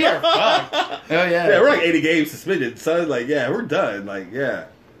 Uh-oh, we are fucked. Oh yeah. yeah, we're like 80 games suspended, son. Like, yeah, we're done. Like, yeah.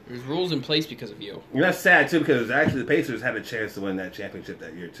 there's rules in place because of you. And that's sad too because actually the Pacers had a chance to win that championship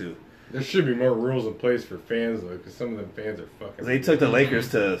that year too. There should be more rules in place for fans, though, because some of them fans are fucking... 'Cause they took the Lakers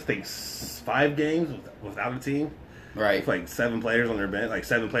to I think 5 games without a team, Right. with like 7 players on their bench, like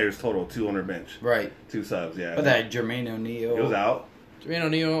 7 players total, 2 on their bench, Right. 2 subs. Yeah, But that Jermaine O'Neal. he was out. Jermaine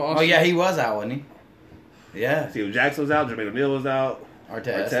O'Neal also. Oh yeah, he was out, wasn't he? Yeah. Steven Jackson was out. Jermaine O'Neal was out.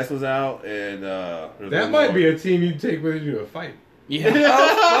 Artest. Artest was out, and there was That one might more. be a team you'd take with you to a fight. Yeah.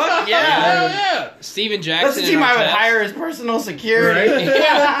 Oh fuck yeah. Hell yeah! Steven That's Jackson. the team and I would Artest. hire as personal security. Right?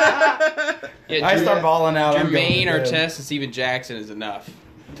 Yeah, I start balling out. I'm Jermaine, going with Artest, them. and Steven Jackson is enough.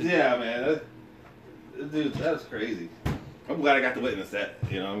 Yeah, man. Dude, that's crazy. I'm glad I got to witness that.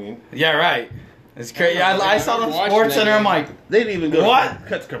 You know what I mean? Yeah, right. It's crazy. I saw the Watching Sports that Center. I'm game. like, They didn't even go What?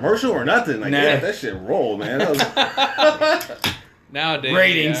 cut to commercial or nothing. Like, Nah. yeah, that shit rolled, man. That was, Nowadays,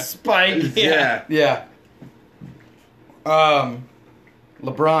 ratings yeah. spike. yeah. Yeah.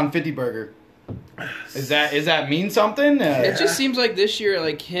 LeBron 50 burger. Is that mean something? It just seems like this year,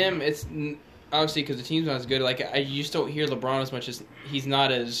 like him, it's obviously because the team's not as good. Like you just don't hear LeBron as much as he's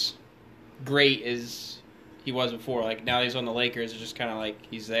not as great as he was before. Like now he's on the Lakers, it's just kind of like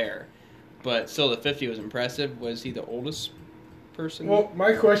he's there. But still, the 50 was impressive. Was he the oldest person. Well,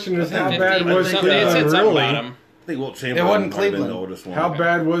 my question is, how 50, bad was they had Cleveland said something really? about him. I think Wilt It Chamberlain wasn't might have been Cleveland. the oldest one. How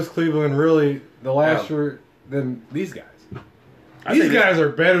bad was Cleveland really the last year than these guys? These guys are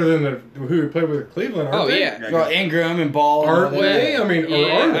better than who played with Cleveland, aren't they? Yeah. Well, Ingram and Ball. Aren't they? I mean,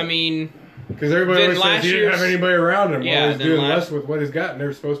 Yeah, are they? I mean, because everybody then always says he didn't have anybody around him. Yeah, Well, he's then doing last- less with what he's got, and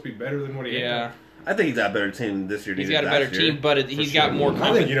they're supposed to be better than what he had. I think he's got a better team this year. He's than he got a did better last year. team, but he's got more I think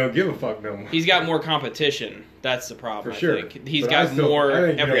competition. you don't give a fuck no more. He's got more competition. That's the problem. For sure. I think. He's But got I still- more I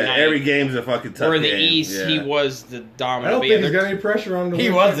think, every yeah, night. Every game's a fucking tough Or in the game. East, Yeah. he was the I dominant. don't but think yeah, he's got any pressure on him. To He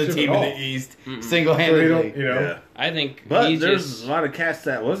win was the championship team at in all. the East, So you single-handedly. don't, you know. Yeah. I think But he's there's just. a lot of cats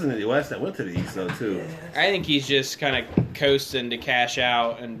that wasn't in the West that went to the East though too. I think he's just kind of coasting to cash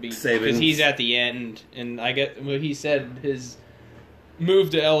out and be Savings. because he's at the end. And I get what he said. His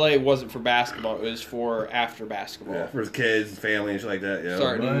move to LA wasn't for basketball; it was for after basketball. Yeah, for his kids, his family, and shit like that. Yeah,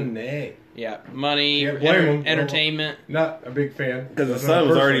 Starting- Money. Yeah, money, Can't blame him. entertainment. Not a big fan. because his Not son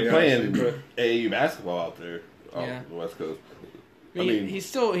was already personally, playing obviously, AAU basketball out there on Yeah. the West Coast. I mean, he's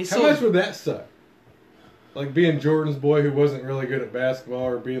still but how much would that suck? Like being Jordan's boy who wasn't really good at basketball,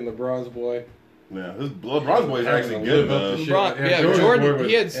 or being LeBron's boy. Yeah, his LeBron's boys are actually Having to good live up though. to shit. LeBron, Yeah, yeah, Jordan's Jordan. boy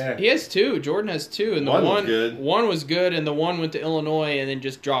was- He has two. Jordan has two, and the One one was good. one was good, and the one went to Illinois and then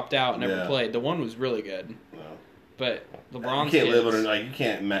just dropped out and never Yeah. played. The one was really good, No. but You LeBron's can't live kids- under like you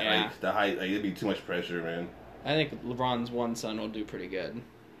can't Yeah. like the height. Like it'd be too much pressure, man. I think LeBron's one son will do pretty good.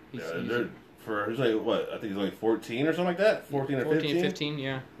 He's, Yeah, he's they're for he's like what? I think he's only 14 or something like that. 14 or 14, 15. 15,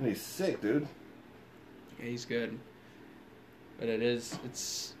 yeah. And he's sick, dude. Yeah, he's good. But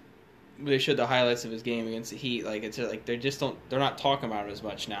it's they showed the highlights of his game against the Heat. Like it's like they just don't. They're not talking about it as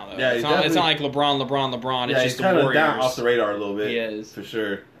much now though. Yeah, it's not like LeBron. It's Yeah, just he's the kind of Warriors. down off the radar a little bit. He is. For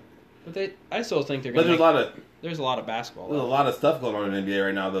sure. But I still think they're But going there's to. There's a lot of basketball. There's a left. lot of stuff going on in the NBA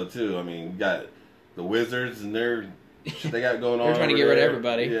right now, though, too. I mean, you got the Wizards and their shit they got going on. They're trying to over get rid of there.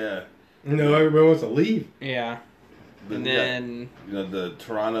 everybody. Yeah. No, everybody wants to leave. Yeah. And you got, then the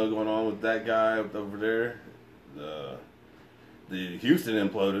Toronto going on with that guy over there. The Houston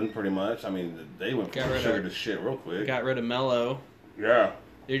imploding pretty much. I mean, they went Got from rid sugar of- to shit real quick. got rid of Melo. Yeah.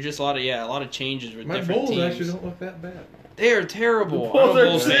 There's just a lot of changes with My different Bulls teams. actually don't look that bad. They are terrible. The Bulls I'm a are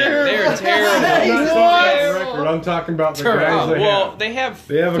Bulls fan. terrible. They're I'm terrible. not talking about the record. I'm talking about the guys they well, have. they have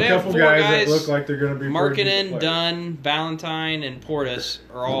They have a couple four guys that look like they're going to be pretty decent Markkinen, players. Dunn, Valentine, and Portis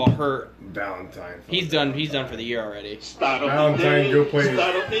are all hurt. Valentine. He's done for the year already. Start of Valentine, the day, go play-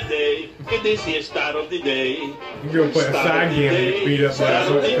 start of the day. It is here, start of the day. You go play a Start side of the game and day, get beat up by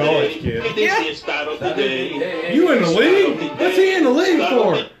start a of the college day. kid. It is here, start of the day. You in the league? What's he in the league Start of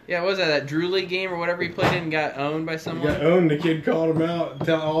for? the- Yeah, what was that Drew League game or whatever he played in and got owned by He someone? got owned. The kid called him out,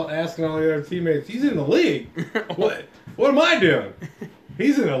 asking all the other teammates, "He's in the league. What? What am I doing?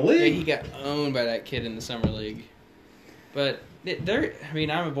 He's in the Yeah, league." he got owned by that kid in the summer league. But they're. I mean,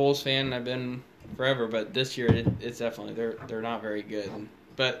 I'm a Bulls fan. I've been forever. But this year, it's definitely they're not very good.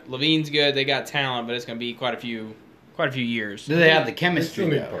 But Levine's good. They got talent, but it's going to be quite a few years. Do they have the They chemistry? still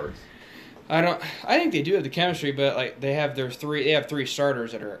need though? parts. I think they do have the chemistry, but like they have three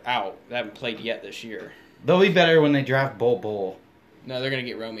starters that are out that haven't played yet this year. They'll be better when they draft Bull. No, they're going to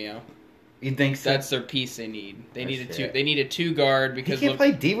get Romeo. You think so? That's their piece they need. They Oh, need a shit. They need a two guard He because can't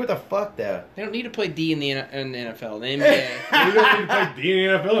play D. What the fuck, though? they don't need to play D in the NFL. The NBA. You don't need to play D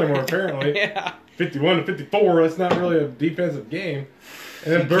in the NFL anymore, apparently. Yeah. 51 to 54, that's not really a defensive game.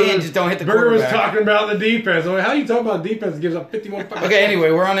 And then You can't just don't hit the Berger was quarterback. talking about the defense. I'm like, how you talking about defense that gives up 51 fucking Okay,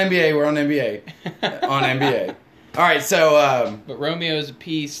 anyway, we're on NBA. On NBA. All right, so But Romeo is a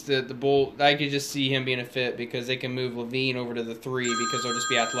piece that the Bull. I could just see him being a fit because they can move Levine over to the 3 because they'll just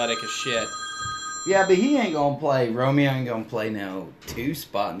be athletic as shit. yeah, but he ain't gonna play. Romeo ain't gonna play no 2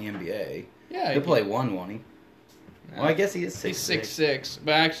 spot in the NBA. Yeah, He'll play 1, won't he? Well, I guess he is 6'6". He's 6'6",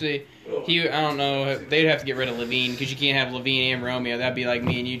 but actually, I don't know. They'd have to get rid of Levine because you can't have Levine and Romeo. That'd be like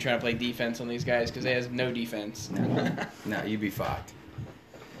me and you trying to play defense on these guys because they have no defense. No, you'd be fucked.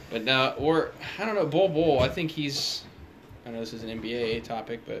 But or I don't know, Bull. I think he's. I know this is an NBA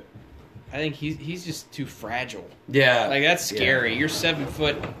topic, but I think he's just too fragile. Yeah, Like that's scary. You're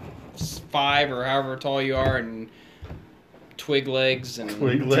 7'5" or however tall you are, and twig legs and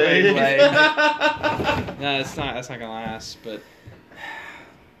Twig leg. No, it's not. That's not gonna last. But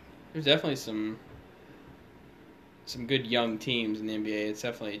there's definitely some good young teams in the NBA. It's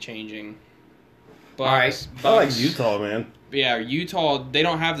definitely changing. Bucks, I like Bucks. Utah, man. Yeah, Utah. They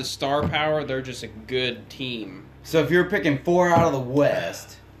don't have the star power. They're just a good team. So if you're picking 4 out of the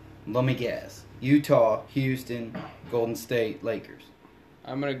West, let me guess: Utah, Houston, Golden State, Lakers.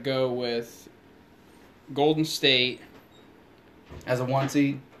 I'm gonna go with Golden State As a 1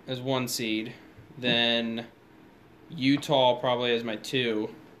 seed. as 1 seed. Then Utah probably is my 2.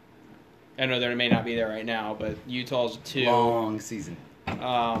 I know they may not be there right now, but Utah's 2. Long season.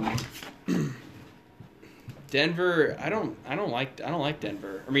 Denver, I don't like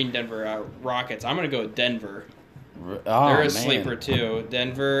Denver. I mean Denver Rockets. I'm gonna go with Denver. Oh, They're a man. sleeper too.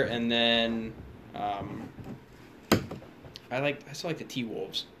 Denver, and then I still like the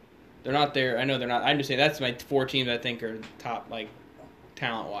T-Wolves. They're not there. I know they're not. I'm just saying that's my 4 teams I think are top like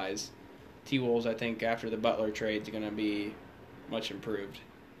talent wise. T-Wolves I think after the Butler trade is gonna be much improved.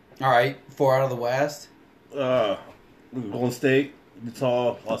 All right, 4 out of the West. Golden State,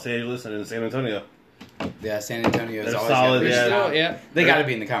 Utah, Los Angeles, and then San Antonio. Yeah, San Antonio is They're always solid, gotta be yeah. top. Yeah. They got to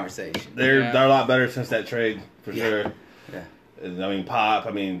be in the conversation. They're Yeah. a lot better since that trade for sure. Yeah. And, I mean, Pop.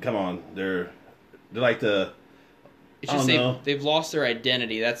 I mean, come on, they're like the. It's I just don't know. they've lost their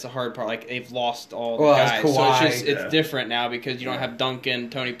identity. That's the hard part. Like they've lost all the Well, guys, it's so Kawhi. it's Yeah. different now because you don't have Duncan,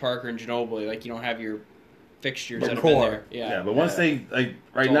 Tony Parker, and Ginobili. Like you don't have your fixtures Your that have been core. there. Yeah. Yeah, but once they like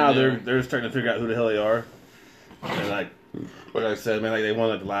right all now new. they're starting to figure out who the hell they are. And like I said, man, like they won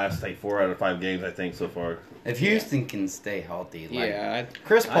like the last like 4 out of 5 games I think so far. If Houston can stay healthy, like Yeah,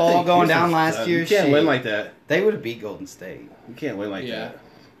 Chris I Paul think going down Houston's- last year, you can't shit, win like that. they would have beat Golden State. You can't win like Yeah. that.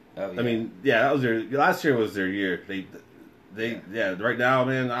 Oh, yeah. I mean, yeah, that was their last year was their year. They right now,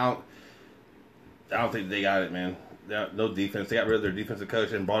 man. I don't think they got it, man. No defense. They got rid of their defensive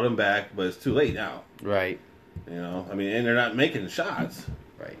coach and brought him back, but it's too late now. right, You know, I mean, and they're not making shots.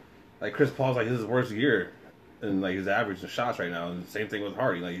 right. Like Chris Paul's like, this is his worst year, and like his average in shots right now. And same thing with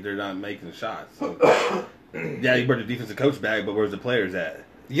Hardy. Like they're not making shots. So, yeah, you brought the defensive coach back, but where's the players at?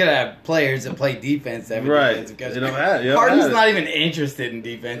 You gotta have players that play defense. Every Right. defensive coach. You don't have- you don't Harden's have it. not even interested in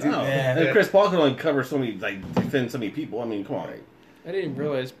defense. No. Yeah. And Chris Paul can only cover so many, like defend so many people. I mean, come on. Right. I didn't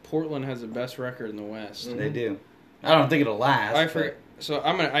realize Portland has the best record in the West. They do. I don't think it'll last. I but- forget. So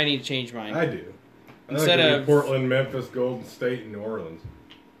I need to change mine. I do. Instead I like of- Portland, Memphis, Golden State, and New Orleans.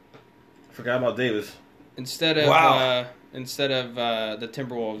 Forgot about Davis. Instead of Wow. the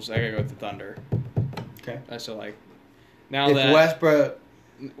Timberwolves, I gotta go with the Thunder. Okay. I still like. Now If that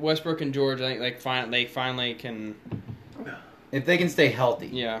Westbrook, and George, I think they finally can. if they can stay healthy,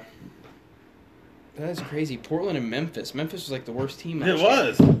 Yeah. That's crazy. Portland and Memphis. Memphis was like the worst team. It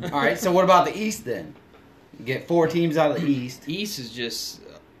last year. was. All right. So what about the East then? You get 4 teams out of the East. East is just.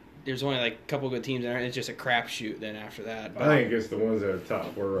 There's only like a couple good teams in there. It's just a crapshoot then after that. I think it's the ones that are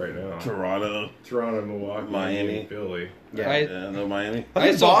top 4 right now. Toronto. Toronto, Milwaukee, Miami. and Philly. Yeah. Yeah, no Miami. I I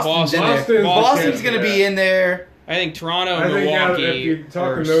think saw Boston's in Boston. there. Boston's- Boston's going to be in there. I think Toronto I and think out of, Milwaukee. if you're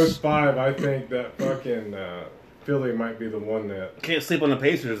talking are those 5, I think that fucking Philly might be the one that. Can't sleep on the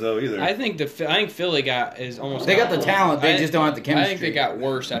Pacers though either. I think Philly is almost. They got the talent. They just don't have the chemistry. I think they got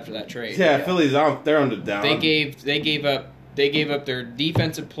worse after that trade. yeah, Yeah. Philly's on. They're on the down. They gave up their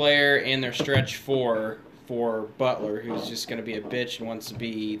defensive player and their stretch for Butler, who's just going to be a bitch and wants to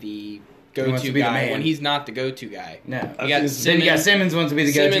be the wants go-to to be the guy man. when he's not the go-to guy. No. You got Then you got Simmons wants to be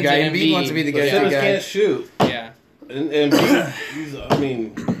the go-to Simmons guy, and and Embiid Embiid. wants to be the But go-to Simmons guy. can't shoot, Yeah, and he's I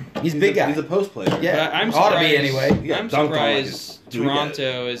mean, He's a big guy. He's a post player. Yeah, But I'm ought to be surprised- anyway. Yeah, I'm dunked on like surprised a dude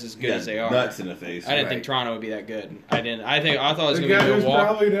Toronto is as good as they are. Nuts in the face. I didn't Right. think Toronto would be that good. I thought it was The going to guy be who's Milwaukee.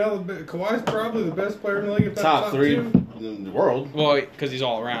 probably now, Kawhi's probably the best player in the league. If that's top 3 2. in the world. Well, because he's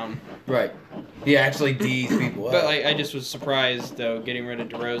all around. Right. He actually D's people up. But I just was surprised though, getting rid of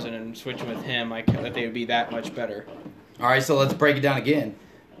DeRozan and switching with him, that they would be that much better. All right, so let's break it down again.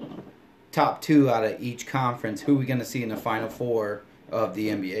 Top 2 out of each conference. Who are we going to see in the Final 4 of the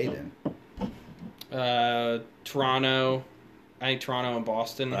NBA then? Toronto, I think Toronto and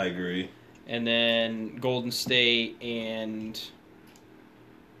Boston, I agree. and then Golden State and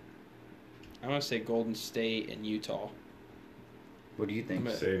I want to say Golden State and Utah. What do you think?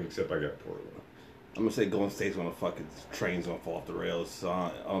 Same, except I got Portland. I'm gonna say Golden State's gonna fucking train's gonna fall off the rails. So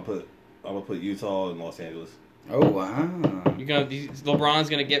I'm gonna put Utah and Los Angeles. Oh, wow. LeBron's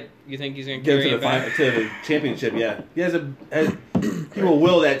gonna get. You think he's gonna Get carry to it the back? to the championship. Yeah, he he will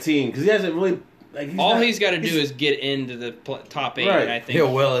will that team because he hasn't really. Like, He's got to do is get into the top 8. Right. And I think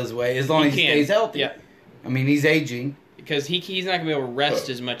He'll will his way as long as he can. stays healthy. Yeah, I mean, he's aging. because he's not gonna be able to rest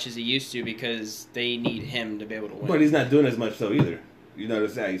as much as he used to because they need him to be able to win. But he's not doing as much though either. You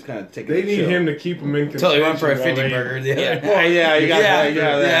notice that he's kind of taking. They a need chill. him to keep him in Until contention. he went for a while 50 they- burger the Yeah. other night. Well, yeah, you got that. You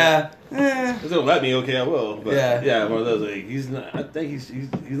got that. Yeah. If they'll let me, okay, I will. But Yeah. yeah, one of those. Like, he's not. I think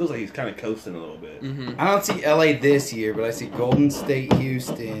he looks like he's kind of coasting a little bit. Mm-hmm. I don't see LA this year, but I see Golden State,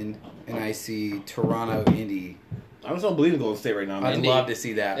 Houston, and I see Toronto, Indy. I just don't believe in Golden State right now. I'd Man. Indy. love to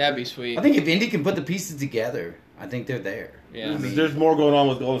see that. That'd be sweet. I think if Indy can put the pieces together, I think they're there. Yeah. There's more going on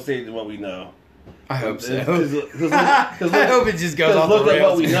with Golden State than what we know. I hope so. I hope it just goes off look the at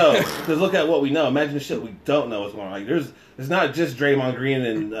what rails. we know. Because look at what we know. Imagine the shit we don't know what's going on. Like it's not just Draymond Green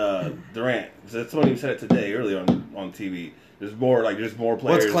and Durant. Someone even said it today earlier on TV. There's more players.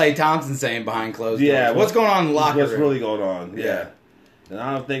 What's Klay Thompson saying behind closed doors? Yeah, What's going on in the locker room? What's really going on? Yeah. And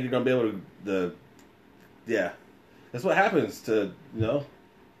I don't think you're gonna be able to. That's what happens to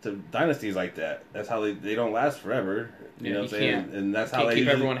dynasties like that. That's how they don't last forever. You know what I'm saying? Can't, and that's how can't they keep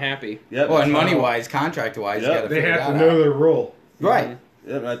usually, everyone happy. Yep. Well, and money-wise, contract-wise, you got to They figure have to that know out. their role. Right.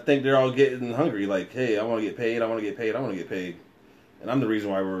 Yeah, and I think they're all getting hungry. Like, hey, I want to get paid. I want to get paid. I want to get paid. And I'm the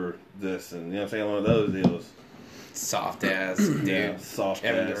reason why we're this. And you know what I'm saying? One of those deals. Soft ass, dude. Yeah, soft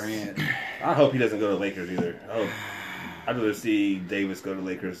Kevin ass. Durant. I hope he doesn't go to Lakers either. I'd rather see Davis go to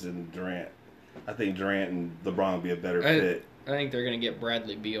Lakers than Durant. I think Durant and LeBron would be a better fit. I think they're going to get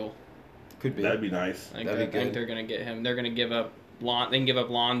Bradley Beal. Could be. That'd be nice. I That'd be think good. they're going to get him. They're going to give up They can give up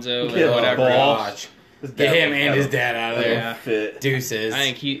Lonzo Yeah, or whatever. Bosh. Get him and his dad out of there. Yeah. Fit. Deuces. I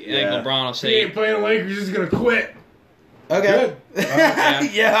think Yeah. LeBron will He say, ain't playing the Lakers. He's gonna quit. Okay.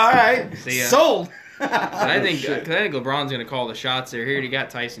 Yeah, all right. See ya. Sold. I think LeBron's going to call the shots there. He already got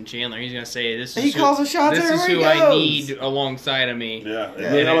Tyson Chandler. He's going to say, "This is He calls the shots This is everywhere who he I goes. need alongside of me." Yeah. Yeah.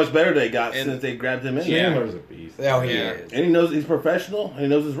 And look how much better they got And- since they grabbed him in. Chandler's a beast. Oh, he Yeah. is. And he knows he's professional and he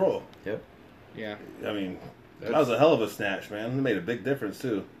knows his role. Yep. Yeah. I mean, that was a hell of a snatch, man. It made a big difference,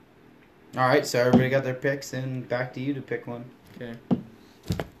 too. All right, so everybody got their picks, and back to you to pick one. Okay.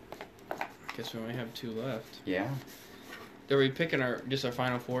 Guess we only have 2 left. Yeah. Are we picking our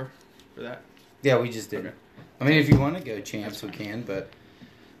final 4 for that? Yeah, we just did. Okay. I mean, if you want to go champs, we can, but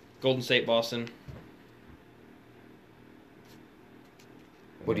Golden State, Boston.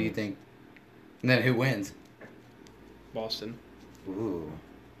 what do you think? And then who wins? Boston. Ooh.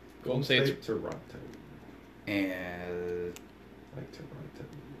 Golden State's Toronto. And Like Toronto.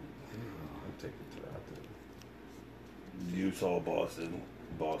 I'm taking Toronto. Utah,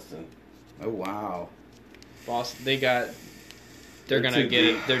 Boston. oh wow. Boston. They're They're gonna too get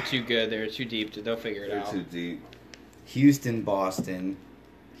deep. it. They're too good. They're too deep. They'll figure it They're out. too deep. Houston, Boston,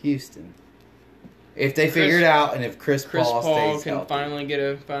 Houston. If they figure it out, and if Chris Chris Paul Paul stays can healthy, finally get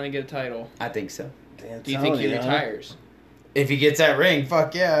a title. I think so. Damn, Do you think he retires? If he gets that ring,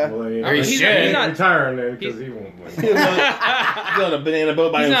 fuck yeah. Well, you Or he he's should. not- retiring then because he won't win. He's on a banana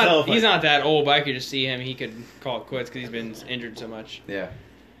boat by himself. He's not that old, but I could just see him. He could call it quits because he's been injured so much. Yeah.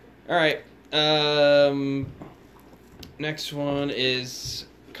 All right. Next one is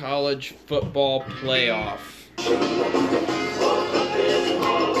college football playoff.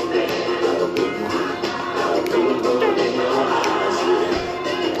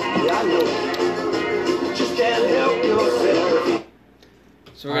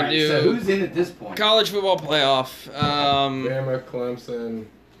 So we're gonna do So who's in at this point? college football playoff. Bama, Clemson,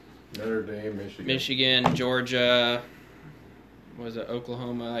 Notre Dame, Michigan. Michigan, Georgia. Was it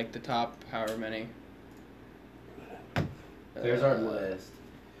Oklahoma? Like the top, however many. There's our list.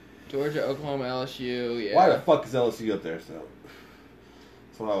 Georgia, Oklahoma, LSU. Yeah. Why the fuck is LSU up there? So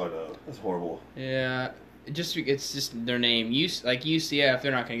that's what I would know. That's horrible. Yeah. It's just their name. Like UCF,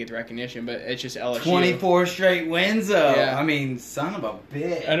 they're not going to get the recognition, but it's just LSU. 24 straight wins, though. Yeah. I mean, son of a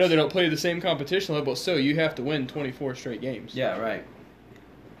bitch. I know they don't play the same competition level, so you have to win 24 straight games. Yeah, right.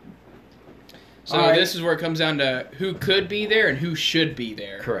 So All right. this is where it comes down to who could be there and who should be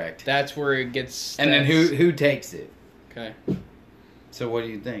there. Correct. That's where it gets. And then who takes it? Okay. So what do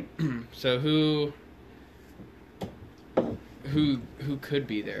you think? So who could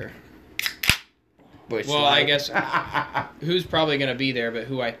be there? Bush Well, Light. I guess who's probably going to be there, but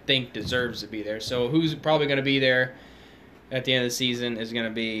who I think deserves to be there. So who's probably going to be there at the end of the season is going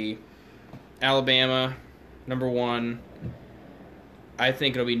to be Alabama, number 1. I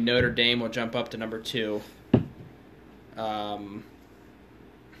think it'll be Notre Dame will jump up to number 2.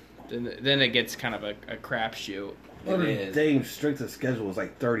 Then it gets kind of a crapshoot. Notre It is. Dame's strength of schedule is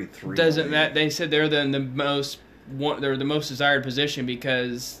like 33. Doesn't that they said they're the most desired position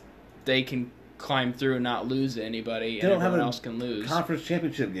because they can climb through and not lose to anybody, and They don't have everyone a else can lose. conference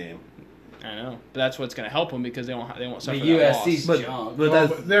championship game? I know, but that's what's going to help them because they won't suffer The that USC's loss. junk. But Well,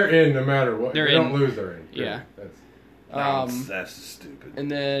 that's they're in no matter what. They're They don't in. lose, they're in. Yeah. That's, that's stupid. And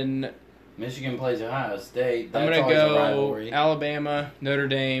then Michigan plays Ohio State. I'm That's going to always a go rivalry. Alabama, Notre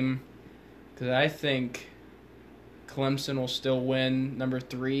Dame, because I think Clemson will still win number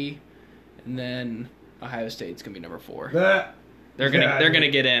 3, and then Ohio State's going to be number 4. that, They're gonna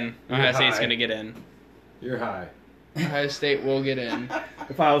get in. You're Ohio State's high. going to get in. you're high. Ohio State will get in.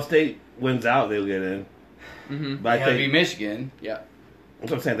 If Ohio State wins out, they'll get in. Mm-hmm. But I It'll be think Michigan. Yeah.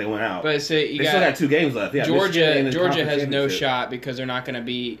 That's what I'm saying. They went out. But say you They still got 2 games left. Yeah, Georgia has no shot because they're not going to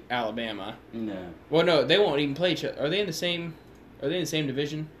beat Alabama. No. Well, no, they won't even play each other. Are they in the same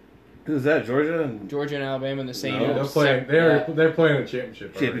division? Who's that? Georgia and Georgia and Alabama in the same. No, they're playing a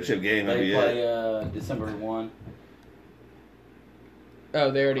championship. game. That'd They be play it. December 1. Oh,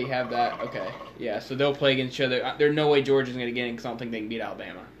 they already have that. Okay, yeah. So they'll play against each other. There's no way Georgia's going to get in because I don't think they can beat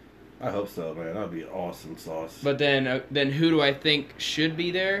Alabama. I hope so, man. That'd be awesome sauce. But then who do I think should be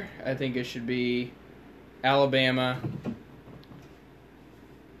there? I think it should be Alabama,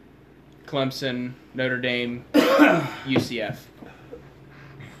 Clemson, Notre Dame, UCF.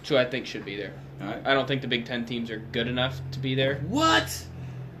 So I think should be there. All right. I don't think the Big Ten teams are good enough to be there. What?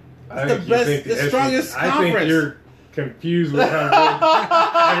 I the think you best- think the strongest I think conference. you're confused with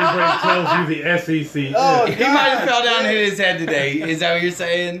how everybody tells you the SEC. Oh, is. He might have fell down and hit his head today. Is that what you're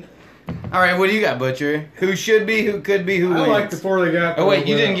saying? All right, what do you got, Butcher? Who should be, who could be, who I wins? like the 4 they got. Oh, wait,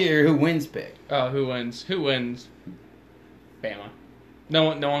 you didn't get your who wins pick. Oh, who wins? Who wins? Bama. No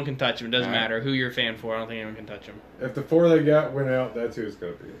one can touch him. It doesn't All right. matter who you're a fan for. I don't think anyone can touch him. If the 4 they got went out, that's who it's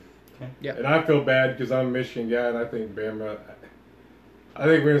going to be. Okay. Yep. And I feel bad because I'm a Michigan guy, and I think Bama. I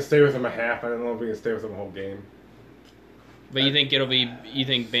think we're going to stay with them a half. I don't know if we can stay with them a whole game. But you think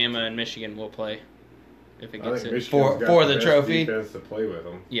Bama and Michigan will play if it I gets think it? Michigan's got For the best trophy? defense to play with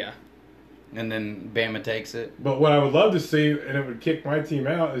them. Yeah. And then Bama takes it. But what I would love to see, and it would kick my team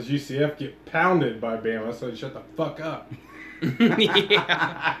out, is UCF get pounded by Bama, so they shut the fuck up.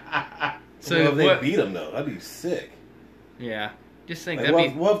 Yeah. So So if they what? beat them though, that'd be sick. Yeah. Just think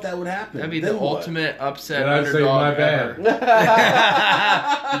Like, what if that would happen? that'd be Then the what? ultimate upset Then I'd say underdog my bad.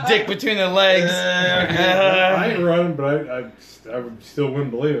 ever. Dick between the legs. I ain't running, but I still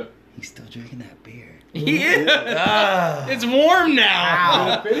wouldn't believe it. He's still drinking that beer. Yeah. It's warm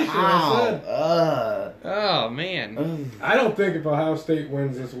now. Finish it, I said. Oh man. I don't think if Ohio State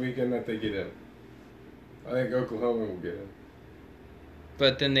wins this weekend that they get in. I think Oklahoma will get in.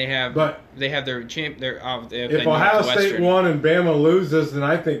 But then they have But their champ. They have if Ohio State won and Bama loses, then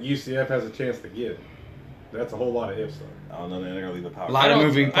I think UCF has a chance to get it. That's a whole lot of ifs, though. I don't know. They're gonna leave the power. A lot of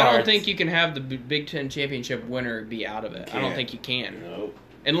moving I don't parts. think you can have the Big Ten championship winner be out of it. I don't Can't. think you can, Nope.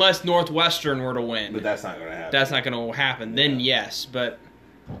 unless Northwestern were to win. But that's not gonna happen. That's not going to happen. Then yes, but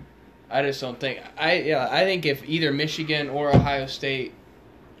I just don't think. I think if either Michigan or Ohio State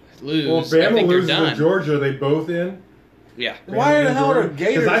lose, Well, if I Bama think they're loses to done. Georgia, are they both in? Yeah, Why the hell are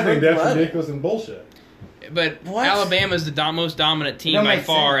Gators Because I think ranked that's 11? ridiculous and bullshit. but What? Alabama's the most dominant team That by makes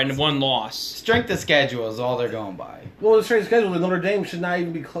far, sense. and one loss. Strength of schedule is all they're going by. Well, the straight schedule, Notre Dame should not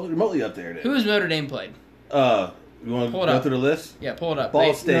even be close, remotely up there. Then. Who has Notre Dame played? You want to Pull it go up. through the list? Yeah, pull it up. Ball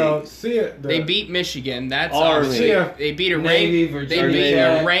They, State. No, see it. they beat Michigan. That's Army. obviously Yeah. they beat a Navy, ranked. Virginia, They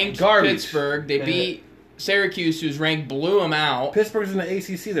beat a ranked garbage. Pittsburgh. They Yeah. beat Syracuse, who's ranked, blew them out. Pittsburgh's in the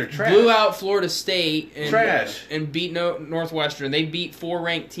ACC. They're trash. Blew out Florida State and, Trash. and beat Northwestern. They beat 4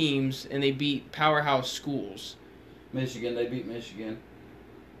 ranked teams and they beat powerhouse schools. Michigan, they beat Michigan.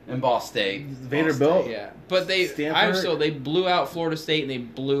 And Ball State. Vanderbilt. Yeah, but Stanford. they blew out Florida State and they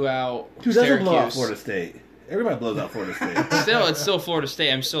blew out Who doesn't Syracuse. blow out Florida State? Everybody blows out Florida State. It's still Florida State.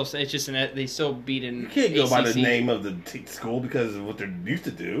 It's just they still beat in. You can't go by the ACC. name of the school because of what they're used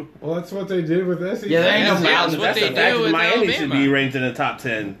to do. Well, that's what they did with SEC. Yeah, there ain't no That's mountains. what That's they the fact do that with Miami should Alabama. be ranked in the top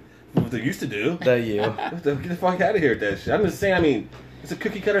 10. What they used to do. The U. Get the fuck out of here with that shit. I'm just saying, I mean, it's a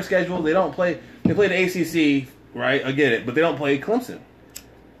cookie cutter schedule. They don't play. They play the ACC, right? I get it, but they don't play Clemson.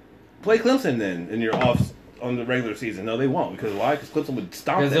 Play Clemson then, and you're off on the regular season. No, they won't. Because why? Because Clemson would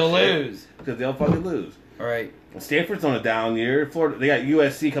stomp Because that they'll shit. lose. Because they'll fucking lose. All right. Stanford's on a down year. Florida, they got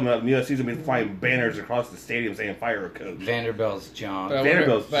USC coming up, and USC's gonna be flying banners across the stadium saying "Fire a coach." Vanderbilt's John. But I wonder-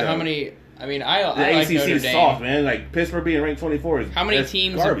 Vanderbilt's But how show. many? I mean, I The like ACC Notre is Dame. soft, man. Like Pittsburgh being ranked 24 is How many that's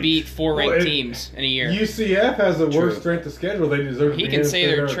teams have garbage. beat 4 ranked Well, teams in a year? UCF has the True. worst strength of schedule. They deserve. He to be can in say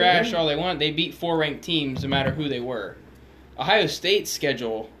instead they're of trash Notre all they want. They beat 4 ranked teams, no matter who they were. Ohio State's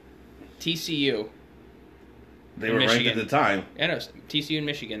schedule, TCU. They were ranked Michigan. at the time. I know TCU and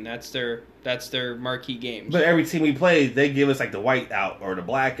Michigan. That's their marquee games. But every team we played, they give us like the white out or the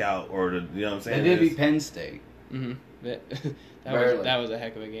black out or the you know what I'm They saying. did It's- beat Penn State. Mm-hmm. Barely. That was a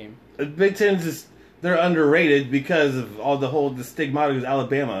heck of a game. The Big Ten's just they're underrated because of all the stigmata of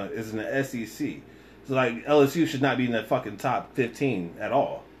Alabama is in the SEC. So like LSU should not be in the fucking top 15 at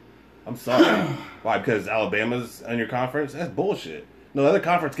all. I'm sorry. Why? Because Alabama's in your conference? That's bullshit. No other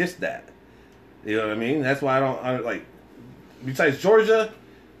conference gets that. You know what I mean? That's why I don't like. Besides Georgia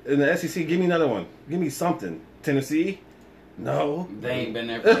in the SEC, give me another one. Give me something. Tennessee? No. They ain't been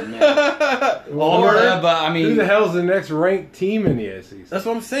there for a minute. Dame. Florida, but I Who the mean, hell's the next ranked team in the SEC? That's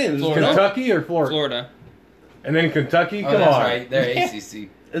what I'm saying. Florida. Kentucky or Florida? Florida. And then Kentucky, Oh, come that's on. right. They're ACC.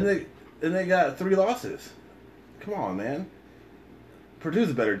 And they got 3 losses. Come on, man. Purdue's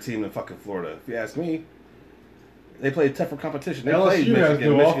a better team than fucking Florida, if you ask me. They played tougher competition. They played LSU has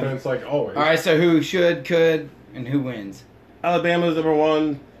Michigan. no offense like always. All right, so who should, could, and who wins? Alabama's number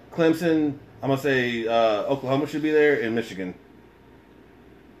 1. Clemson. I'm gonna say Oklahoma should be there, and Michigan.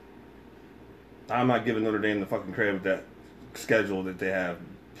 I'm not giving Notre Dame the fucking credit with that schedule that they have.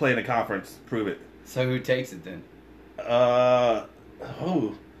 Play in a conference, prove it. So who takes it then?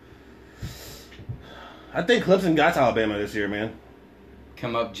 I think Clemson got to Alabama this year, man.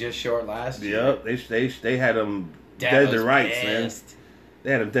 Come up just short last year. Yep, they had them dead to rights, man.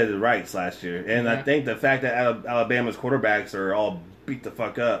 They had them dead to rights last year, and I think the fact that Alabama's quarterbacks are all beat the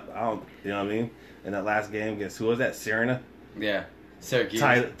fuck up. You know what I mean? In that last game against who was that? Serena. Yeah, Syracuse.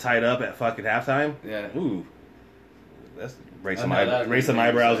 Tied up at fucking halftime. Yeah. Ooh, that's raise I some know that. raise some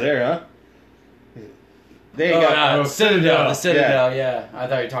eyebrows there, huh? They Oh, ain't got no, Citadel. The Yeah. Citadel, yeah. I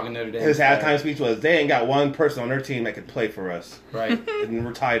thought you were talking Notre Dame. his halftime speech was they ain't got one person on their team that could play for us, Right. and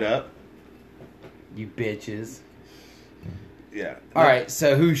we're tied up. You bitches. Yeah. All right,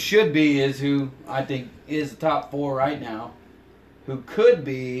 so who should be is who I think is the top 4 right now. Who could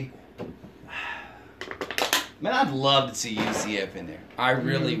be... Man, I'd love to see UCF in there. I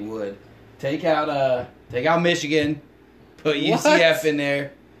really would. Take out Michigan, put UCF in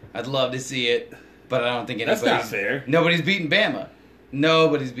there. I'd love to see it, but I don't think anybody's... That's not fair. Nobody's beating Bama.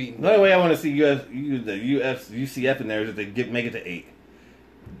 Nobody's beating The only way I want to see UCF in there is if they make it to 8.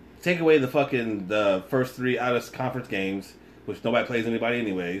 Take away the first 3 out of conference games, which nobody plays anybody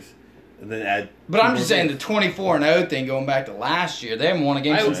anyways, and then add. But I'm just saying the 24-0 thing going back to last year. They haven't won a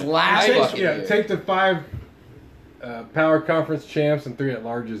game since last fucking year. Take the 5 power conference champs and 3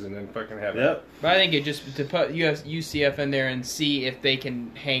 at-larges and then fucking have it. Yep. But I think it just to put UCF in there and see if they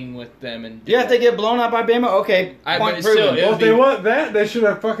can hang with them and Yeah, if they get blown out by Bama, okay, but point it's still- proven. it Well, would if they be- want that, they should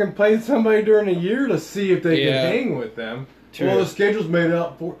have fucking played somebody during the year to see if they Yeah. can hang with them. True. Well, the schedule's made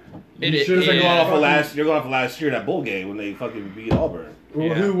up for. It You is- should have yeah. You're going off fucking- of last year that bowl game when they fucking beat Auburn. Well,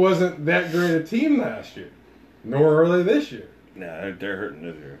 Yeah. who wasn't that great a team last year? Nor are they this year. Nah, they're hurting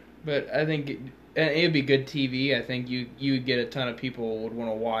this year. But I think it would be good TV. I think you would get a ton of people would want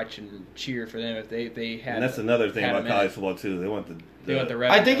to watch and cheer for them if they had. And that's another thing had about them in college it. football too. They want the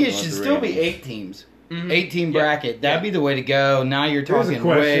red. I think They it want should the still be ratings. 8 teams. Mhm. 8-team Yeah. bracket. That'd Yeah. be the way to go. Now you're Here's a talking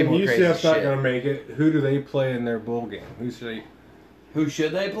way question: more crazy UCF's not shit. going to make it. Who do they play in their bowl game? Who should they Who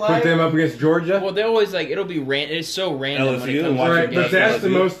should they play? put them up against Georgia? Well, they always it'll be it's so random when it LSU comes and to All right, games. but that's the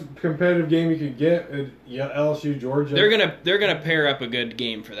LSU. most competitive game you could get. LSU, Georgia. They're gonna pair up a good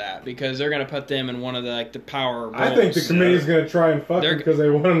game for that because they're gonna put them in one of the power bowls. I think the committee's going to try and fuck They're- them because they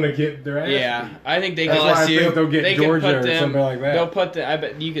want them to get their ass. Yeah, beat. I think they That's can. why I LSU, think they'll get They can Georgia put or them. something like that. They'll put I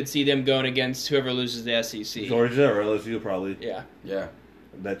bet you could see them going against whoever loses the SEC. Georgia or LSU probably. Yeah, Yeah.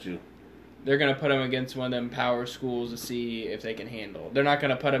 I bet you. they're gonna put them against one of them power schools to see if they can handle. They're not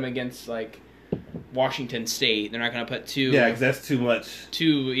gonna put them against like Washington State. They're not gonna put two. Yeah, because that's too much.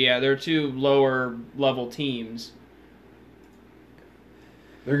 They're two lower level teams.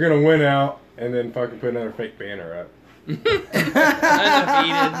 They're going to win out and then fucking put another fake banner up. Undefeated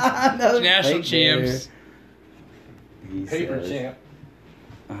Another national fake champs. He Paper says. champ.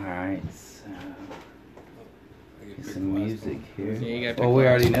 Alright, so get some music here. Yeah, you gotta pick Well, we one.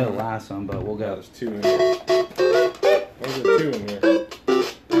 already know the last one, but we'll Yeah, go. there's 2 in here. There's a 2 in here.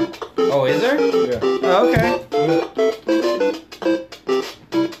 Oh, is there? Yeah. Oh, okay.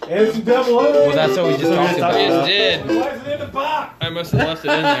 And some double O. Well, that's what we just talked I about. just did. Why is it in the box? I must have left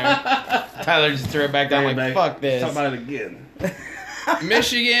it in there. Tyler just threw it back down like, fuck this. Talk about it again.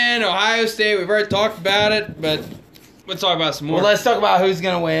 Michigan, Ohio State. We've already talked about it, but let's talk about some more. Well, let's talk about who's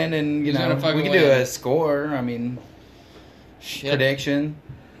going to win, and, you Who's know, gonna fucking we can do win. a score. I mean, Shit. prediction.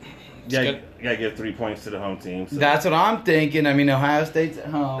 You gotta give 3 points to the home team. So. That's what I'm thinking. I mean, Ohio State's at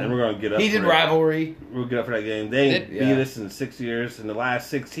home. And we're gonna get up. Heated for it. rivalry. We'll get up for that game. They ain't Yeah. beat us in 6 years. In the last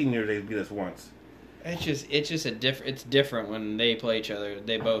 16 years, they beat us once. It's just a different. It's different when they play each other.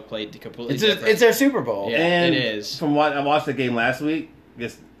 They both played completely It's different. it's their Super Bowl. Yeah. And it is. From what I watched the game last week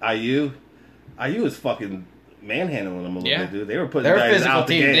against IU, IU was fucking manhandling them a little Yeah. bit, dude. They were putting They're a guys physical out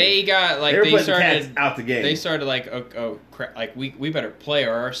the team. game. They got like They were they putting started. cats out the game. They started like oh crap, like we better play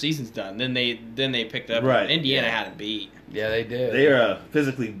or our season's done. Then they picked up. Right. Indiana Yeah. had to beat. Yeah, they did. They are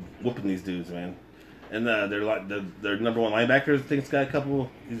physically whooping these dudes, man. And they're like their number one linebacker. I think he's got a couple.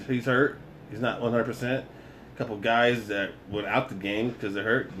 He's hurt. He's not 100%. A couple guys that went out the game because they're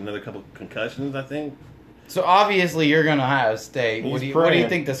hurt. Another couple concussions, I think. So obviously you're going to Ohio State. What do you praying.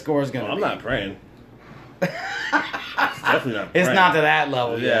 think the score is going to I'm be? not praying. It's definitely not. It's praying. not to that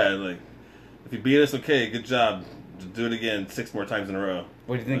level Yeah, yet. like If you beat us, okay, good job. Do it again 6 more times in a row.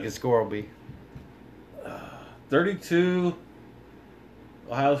 What do you think the score will be? 32,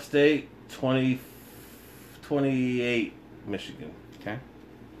 Ohio State, 28, Michigan. Okay.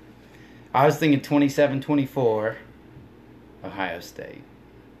 I was thinking 27-24, Ohio State.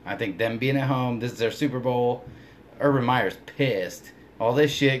 I think them being at home, this is their Super Bowl. Urban Meyer's pissed. All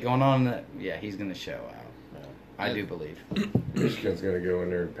this shit going on, yeah, he's going to show out. I do believe. Michigan's going to go in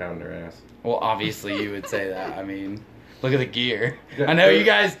there and pound their ass. Well, obviously you would say that. I mean, look at the gear. I know you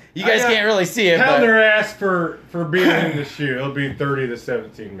guys can't really see it, Pound but their ass for beating in the shoe. It'll be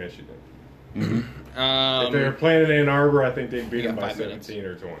 30-17 Michigan. If they were playing in Ann Arbor, I think they'd beat them by 17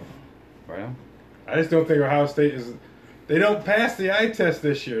 or 20. right on. I just don't think Ohio State is. They don't pass the eye test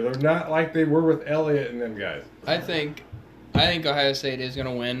this year. They're not like they were with Elliott and them guys. I think Ohio State is going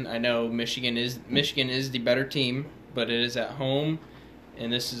to win. I know Michigan is the better team, but it is at home,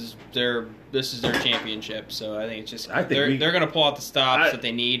 and this is their championship. So I think it's just they're going to pull out the stops that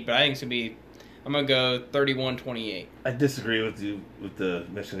they need. But I think it's going to be. I'm going to go 31-28. I disagree with you with the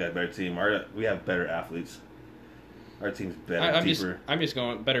Michigan got a better team. We have better athletes. Our team's better, deeper. I'm just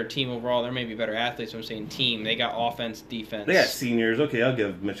going better team overall. There may be better athletes. I'm saying team. They got offense, defense. They got seniors. Okay, I'll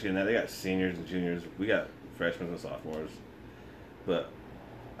give Michigan that. They got seniors and juniors. We got freshmen and sophomores. But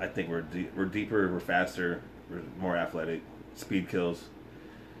I think we're deeper, we're faster, we're more athletic. Speed kills.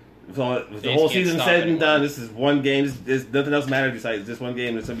 With the whole season said and done, this is one game. Nothing else matters besides this one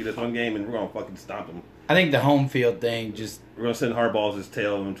game. It's going to be this one game, and we're going to fucking stomp them. I think the home field thing We're going to send Harbaugh's his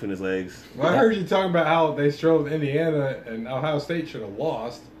tail in between his legs. Well, I heard you talking about how they struggled with Indiana and Ohio State should have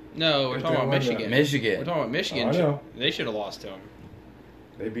lost. No, we're talking about Michigan. Michigan. We're talking about Michigan. I know. They should have lost to them.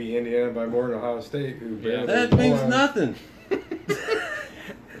 They beat Indiana by more than Ohio State. That means nothing.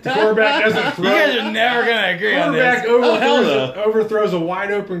 The quarterback doesn't throw. You guys are never going to agree on this. Quarterback overthrows a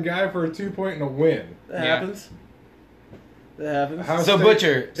wide open guy for a 2-point and a win. That happens. That happens. Ohio So, State,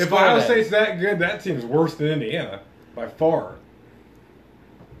 Butcher, if score Ohio then. State's that good, that team's worse than Indiana by far.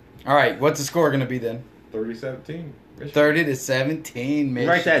 All right, what's the score going to be then? 30-17. 30-17, Michigan.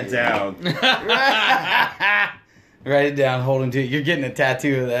 Write that down. Write it down, hold him to it. You're getting a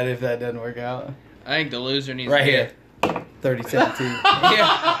tattoo of that if that doesn't work out. I think the loser needs Right to here. 30-17.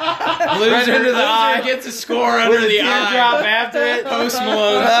 Yeah. Loser under the eye. Gets a score under With a the teardrop eye. after it. Post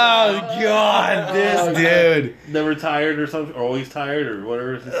Malone. Oh, God, this dude. Never tired or something, or always tired or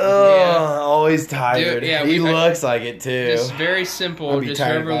whatever. Always tired. Dude, yeah, he looks like it, too. Just very simple. I'd be Just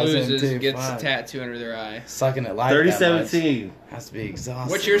tired whoever if I was him, loses too. gets Fuck. a tattoo under their eye. Sucking it like that 30-17. much. Has to be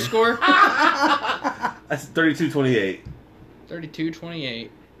exhausting. What's your score? That's 32-28. 32-28.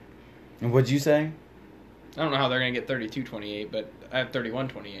 And what'd you say? I don't know how they're going to get 32-28, but I have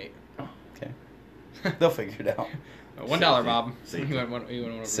 31-28. Okay. They'll figure it out. $1, Bob. Safety. He went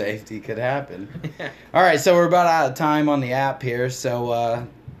over. Safety could happen. All right, so we're about out of time on the app here, so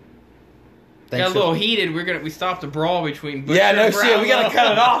Got a little heated. We stopped a brawl between Butcher yeah, no and shit. We got to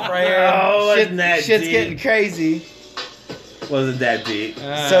cut it off right here. Oh, wasn't that Shit's deep. getting crazy. Wasn't that deep.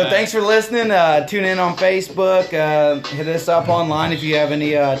 So thanks for listening. Tune in on Facebook. Hit us up online if you have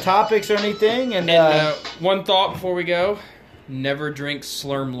any topics or anything. And one thought before we go: never drink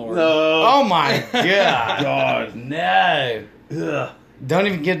Slurm Lord. No. oh my god, God. no! Ugh. Don't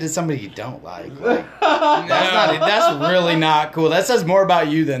even give it to somebody you don't like. That's really not cool. That says more about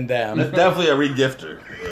you than them. That's definitely a regifter.